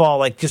 first of all,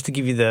 like just to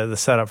give you the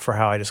setup for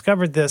how I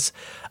discovered this,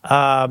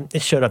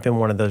 it showed up in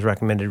one of those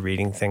recommended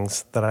reading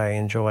things that I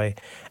enjoy,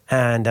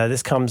 and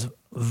this comes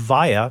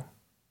via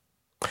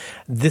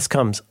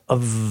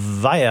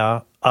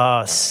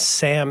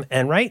Sam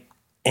Enright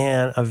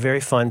and a very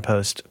fun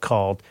post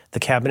called "The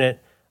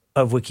Cabinet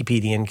of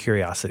Wikipedian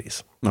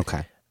Curiosities."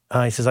 Okay.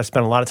 He says, I've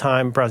spent a lot of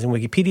time browsing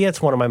Wikipedia.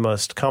 It's one of my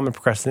most common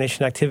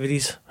procrastination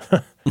activities.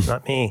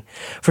 Not me.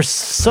 For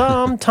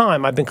some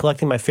time, I've been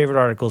collecting my favorite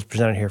articles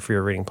presented here for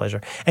your reading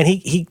pleasure. And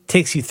he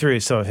takes you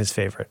through some of his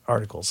favorite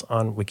articles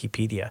on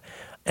Wikipedia.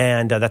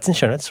 And that's in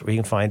show notes where you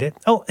can find it.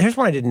 Oh, here's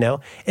one I didn't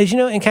know. Is,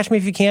 and Catch Me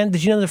If You Can,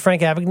 did you know that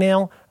Frank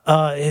Abagnale,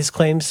 his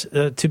claims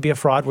to be a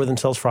fraud were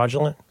themselves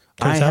fraudulent?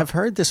 I have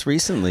heard this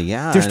recently,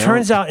 yeah. There's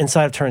turns out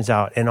inside of turns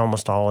out in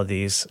almost all of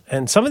these.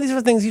 And some of these are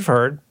things you've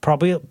heard,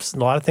 probably a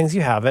lot of things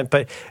you haven't.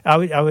 But I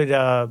would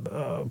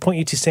point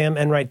you to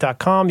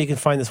SamEnright.com. You can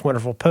find this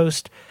wonderful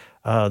post.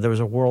 There was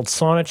a World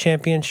Sauna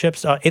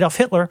Championships. Adolf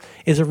Hitler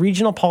is a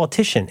regional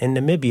politician in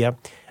Namibia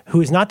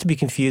who is not to be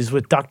confused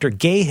with Dr.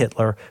 Gay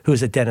Hitler, who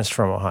is a dentist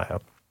from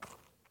Ohio.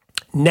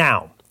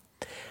 Now,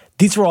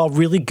 these were all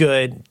really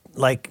good,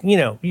 like good,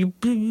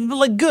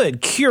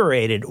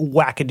 curated,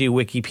 wackadoo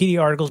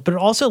Wikipedia articles, but it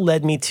also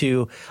led me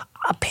to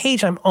a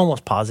page I'm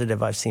almost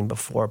positive I've seen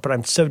before, but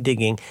I'm so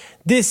digging.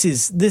 This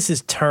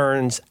is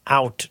turns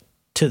out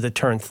to the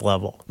turnth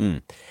level.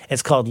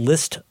 It's called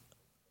List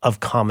of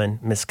Common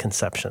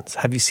Misconceptions.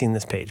 Have you seen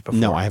this page before?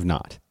 No, I have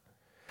not.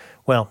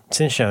 Well, it's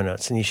in show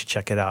notes, and you should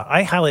check it out.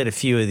 I highlight a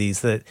few of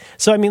these okay,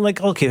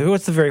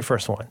 what's the very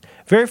first one?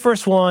 Very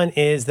first one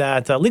is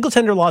that legal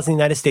tender laws in the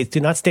United States do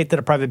not state that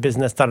a private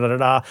business,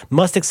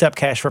 must accept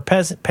cash for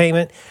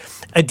payment.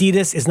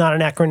 Adidas is not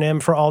an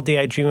acronym for All Day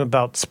I Dream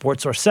About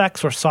Sports or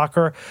Sex or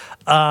Soccer.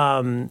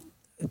 Santa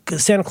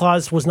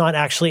Claus was not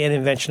actually an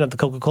invention of the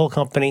Coca-Cola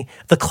Company.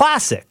 The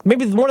classic,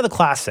 maybe one of the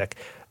classic,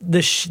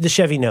 the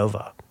Chevy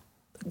Nova,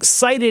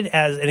 cited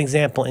as an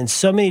example in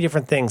so many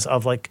different things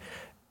of like,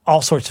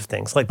 all sorts of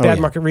things, like bad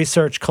market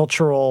research,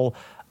 cultural,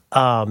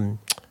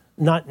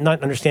 not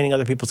understanding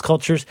other people's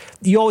cultures.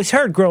 You always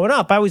heard growing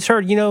up, I always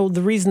heard,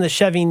 the reason the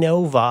Chevy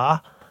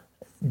Nova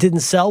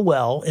didn't sell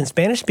well in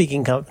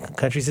Spanish-speaking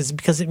countries is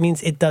because it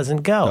means it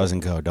doesn't go.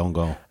 Don't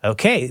go.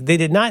 Okay, they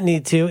did not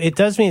need to. It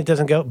does mean it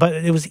doesn't go, but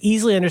it was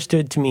easily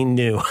understood to mean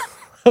new.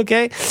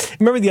 Okay?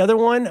 Remember the other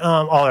one?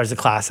 There's a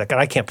classic,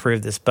 and I can't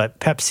prove this, but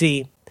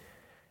Pepsi,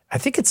 I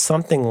think it's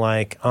something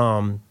like...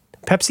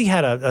 Pepsi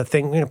had a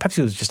thing,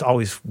 Pepsi was just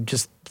always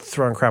just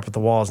throwing crap at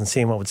the walls and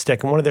seeing what would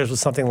stick. And one of theirs was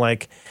something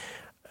like,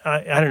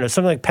 I don't know,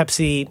 something like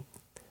Pepsi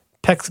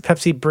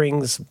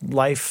brings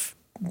life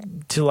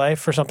to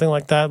life or something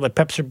like that. Like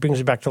Pepsi brings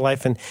you back to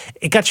life. And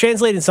it got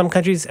translated in some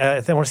countries,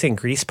 I want to say in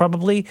Greece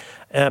probably.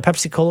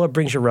 Pepsi Cola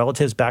brings your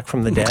relatives back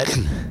from the dead.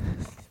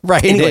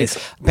 Right. Anyways,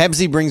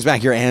 Pepsi brings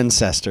back your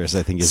ancestors,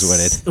 I think is what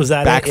it was.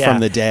 That back it? Yeah. from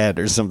the dead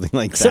or something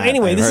like that. So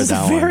anyway, this is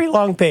a very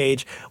long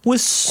page with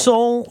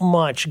so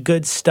much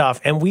good stuff.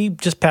 And we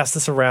just passed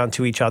this around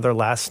to each other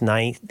last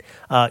night.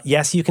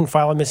 Yes, you can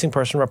file a missing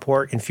person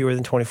report in fewer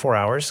than 24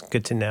 hours.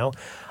 Good to know.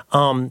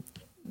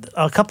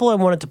 A couple I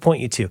wanted to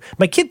point you to.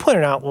 My kid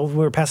pointed out while we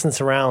were passing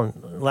this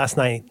around last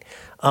night,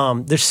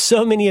 there's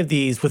so many of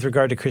these with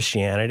regard to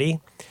Christianity.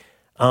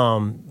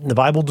 The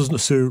Bible doesn't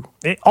say.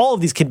 All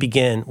of these can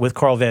begin with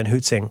Carl Van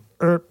Hoot saying,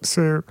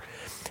 sir.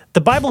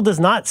 The Bible does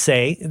not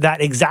say that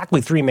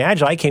exactly 3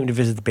 magi came to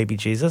visit the baby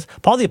Jesus.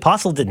 Paul the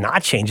Apostle did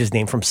not change his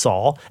name from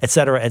Saul, et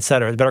cetera, et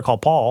cetera. It's better call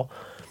Paul.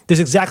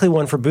 There's exactly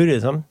one for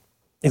Buddhism.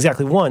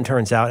 Exactly one,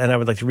 turns out, and I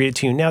would like to read it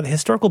to you now. The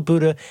historical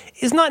Buddha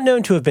is not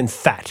known to have been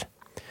fat.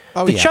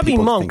 The chubby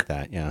monk. Think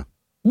that, yeah.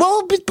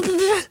 Well,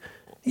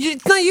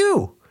 it's not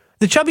you.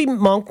 The chubby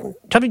monk.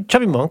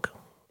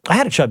 I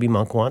had a chubby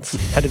monk once.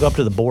 Had to go up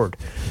to the board.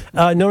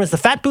 Known as the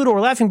Fat Buddha or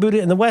Laughing Buddha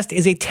in the West,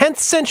 is a 10th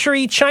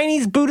century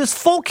Chinese Buddhist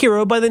folk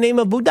hero by the name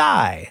of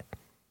Budai.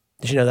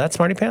 Did you know that,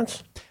 Smarty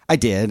Pants? I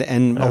did,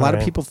 and a lot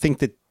of people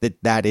think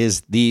that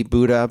is the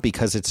Buddha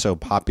because it's so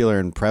popular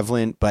and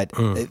prevalent, but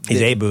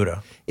he's a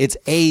Buddha. It's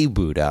a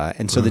Buddha,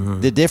 and so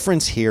the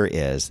difference here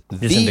is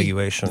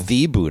disambiguation.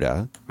 The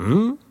Buddha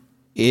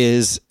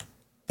is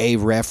a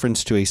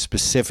reference to a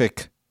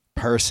specific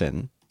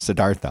person,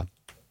 Siddhartha,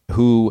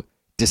 who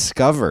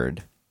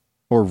discovered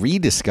or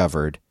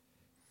rediscovered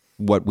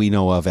what we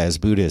know of as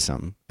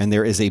Buddhism. And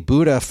there is a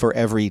Buddha for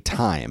every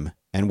time.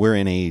 And we're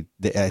in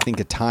I think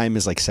a time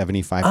is like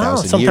 75,000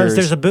 years. Sometimes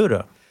there's a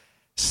Buddha.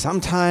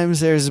 Sometimes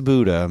there's a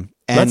Buddha.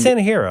 And let's say a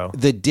hero.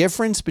 The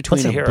difference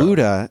between a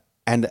Buddha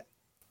and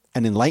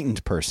an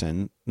enlightened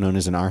person, known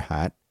as an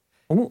Arhat,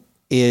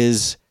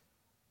 is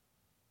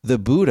the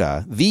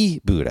Buddha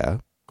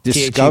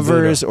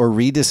discovers or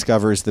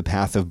rediscovers the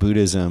path of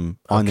Buddhism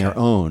on their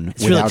own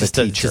without a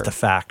teacher. Just a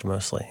fact,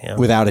 mostly. Yeah.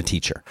 Without a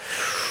teacher.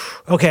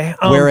 Okay.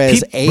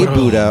 Whereas a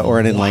Buddha or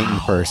an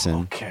enlightened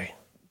person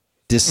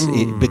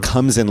it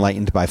becomes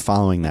enlightened by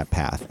following that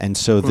path. And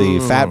so the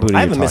fat Buddha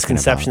I have a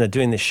misconception that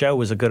doing this show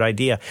was a good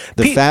idea.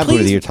 The fat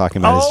Buddha you're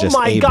talking about is just Oh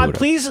my a God, Buddha.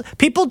 please,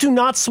 people do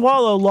not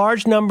swallow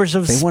large numbers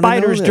of They wanna know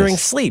spiders this. during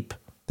sleep.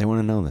 They want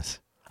to know this.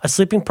 A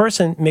sleeping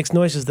person makes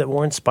noises that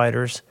warn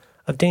spiders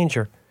of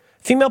danger.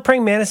 Female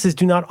praying mantises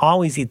do not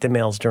always eat the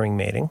males during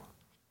mating.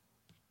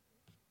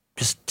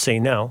 Just so you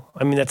know.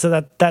 I mean, that's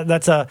a,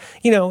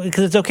 because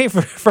it's okay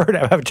for her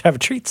to have a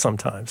treat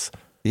sometimes.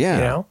 Yeah.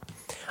 You know?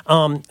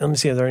 Let me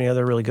see, are there any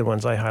other really good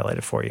ones I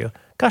highlighted for you?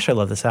 Gosh, I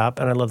love this app,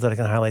 and I love that I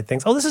can highlight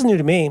things. Oh, this is new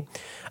to me.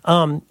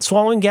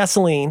 Swallowing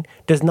gasoline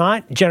does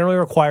not generally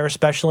require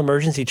special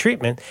emergency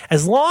treatment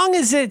as long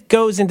as it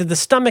goes into the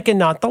stomach and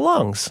not the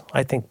lungs.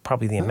 I think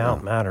probably the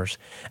amount matters.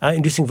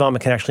 Inducing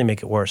vomit can actually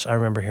make it worse. I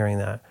remember hearing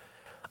that.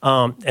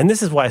 And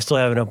this is why I still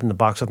haven't opened the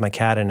box with my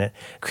cat in it.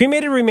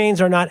 Cremated remains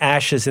are not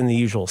ashes in the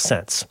usual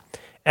sense.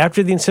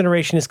 After the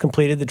incineration is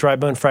completed, the dry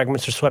bone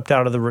fragments are swept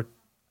out of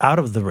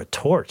the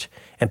retort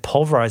and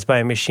pulverized by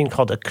a machine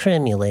called a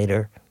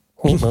cremulator.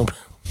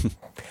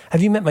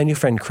 Have you met my new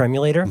friend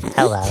Cremulator?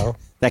 Hello.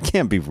 That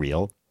can't be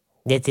real.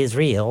 It is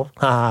real.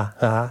 Ha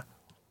ha.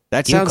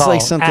 That You sounds call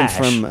like something ash.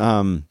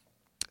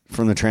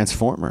 from the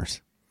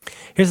Transformers.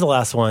 Here's the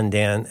last one,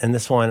 Dan, and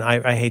this one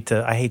I hate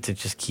to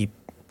just keep.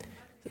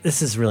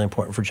 This is really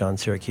important for John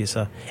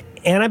Siracusa.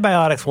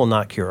 Antibiotics will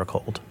not cure a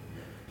cold.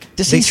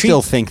 Does he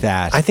still think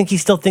that? I think he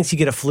still thinks you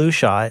get a flu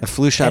shot. A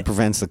flu shot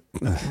prevents the...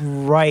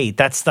 Right.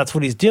 That's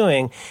what he's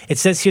doing. It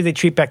says here they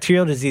treat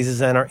bacterial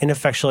diseases and are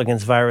ineffectual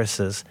against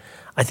viruses.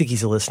 I think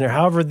he's a listener.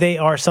 However, they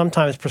are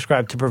sometimes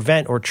prescribed to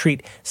prevent or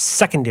treat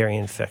secondary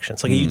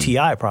infections, like a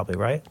UTI probably,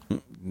 right?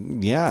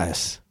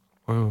 Yes.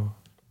 The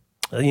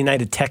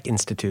United Tech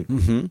Institute.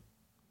 Mm-hmm.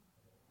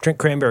 Drink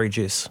cranberry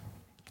juice.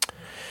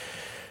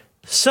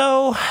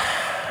 So,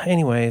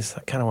 anyways,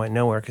 that kind of went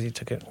nowhere because he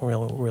took it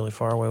really, really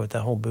far away with that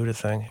whole Buddha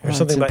thing. There's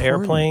something about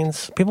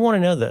airplanes. People want to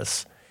know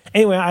this.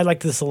 Anyway, I like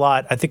this a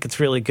lot. I think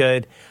it's really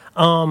good.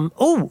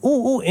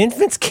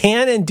 Infants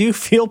can and do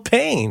feel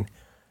pain.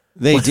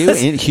 They do?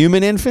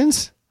 Human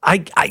infants?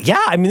 Yeah,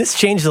 I mean, this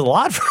changes a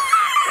lot.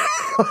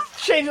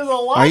 Changes a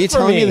lot. Are you for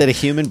telling me me that a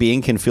human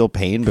being can feel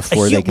pain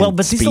before they can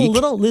but speak? these are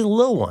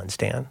little ones,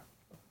 Dan.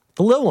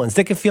 The little ones,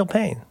 they can feel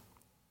pain.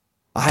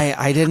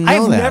 I didn't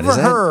know that. I've never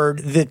heard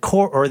the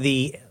core or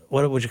the,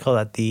 what would you call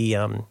that? The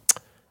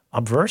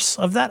obverse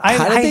of that. I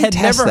had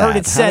never heard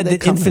it said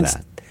that infants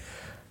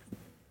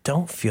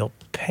don't feel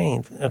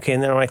pain. Okay,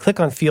 and then when I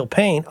click on feel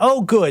pain,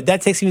 oh, good.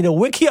 That takes me to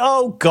Wiki.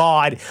 Oh,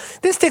 God.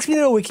 This takes me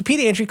to a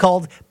Wikipedia entry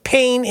called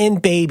Pain in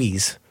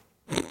Babies.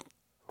 I'm going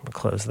to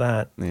close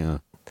that. Yeah.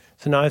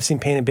 So now I've seen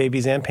pain in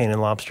babies and pain in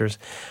lobsters.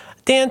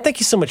 Dan, thank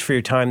you so much for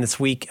your time this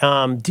week.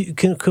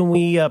 Can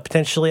we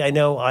potentially, I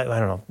know, I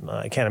don't know,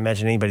 I can't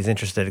imagine anybody's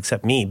interested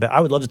except me, but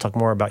I would love to talk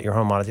more about your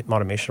home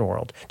automation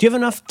world. Do you have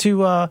enough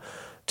to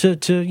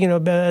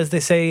as they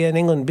say in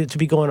England, to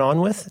be going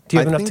on with? Do you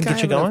have enough to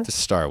get you going? Enough to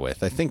start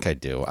with. I think I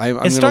do. I'm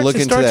going to look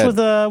into that. It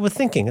starts with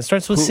thinking. It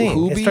starts with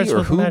seeing. It starts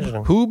with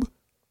imagining. Hoobs?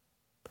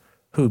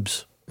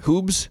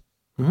 Hoobs.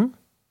 Mm-hmm.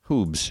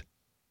 Hoobs.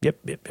 Yep.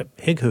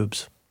 Hig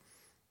hoobs.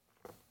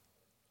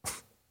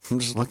 I'm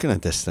just looking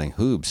at this thing.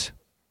 Hoobs.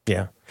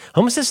 Yeah.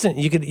 Home Assistant,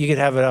 you could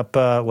have it up,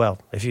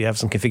 if you have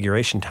some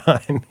configuration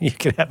time, you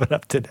could have it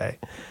up today.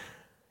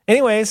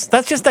 Anyways,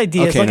 that's just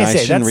ideas. Okay, like no, I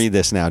say, shouldn't read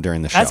this now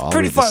during the show. That's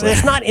pretty far.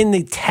 It's not in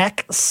the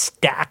tech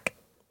stack.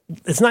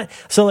 It's not.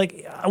 So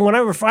like when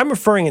I'm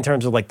referring in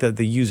terms of like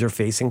the user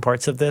facing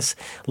parts of this,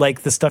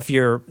 like the stuff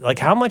you're like,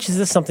 how much is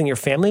this something your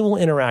family will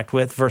interact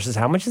with versus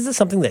how much is this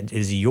something that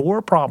is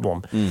your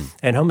problem?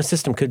 And Home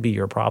Assistant could be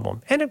your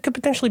problem and it could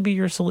potentially be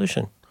your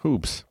solution.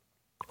 Hoobs.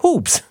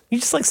 Hoops. You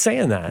just like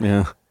saying that.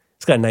 Yeah.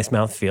 It's got a nice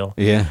mouthfeel.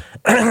 Yeah.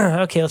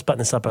 Okay, let's button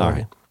this up. All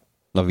right.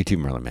 Love you too,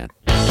 Merlin Man.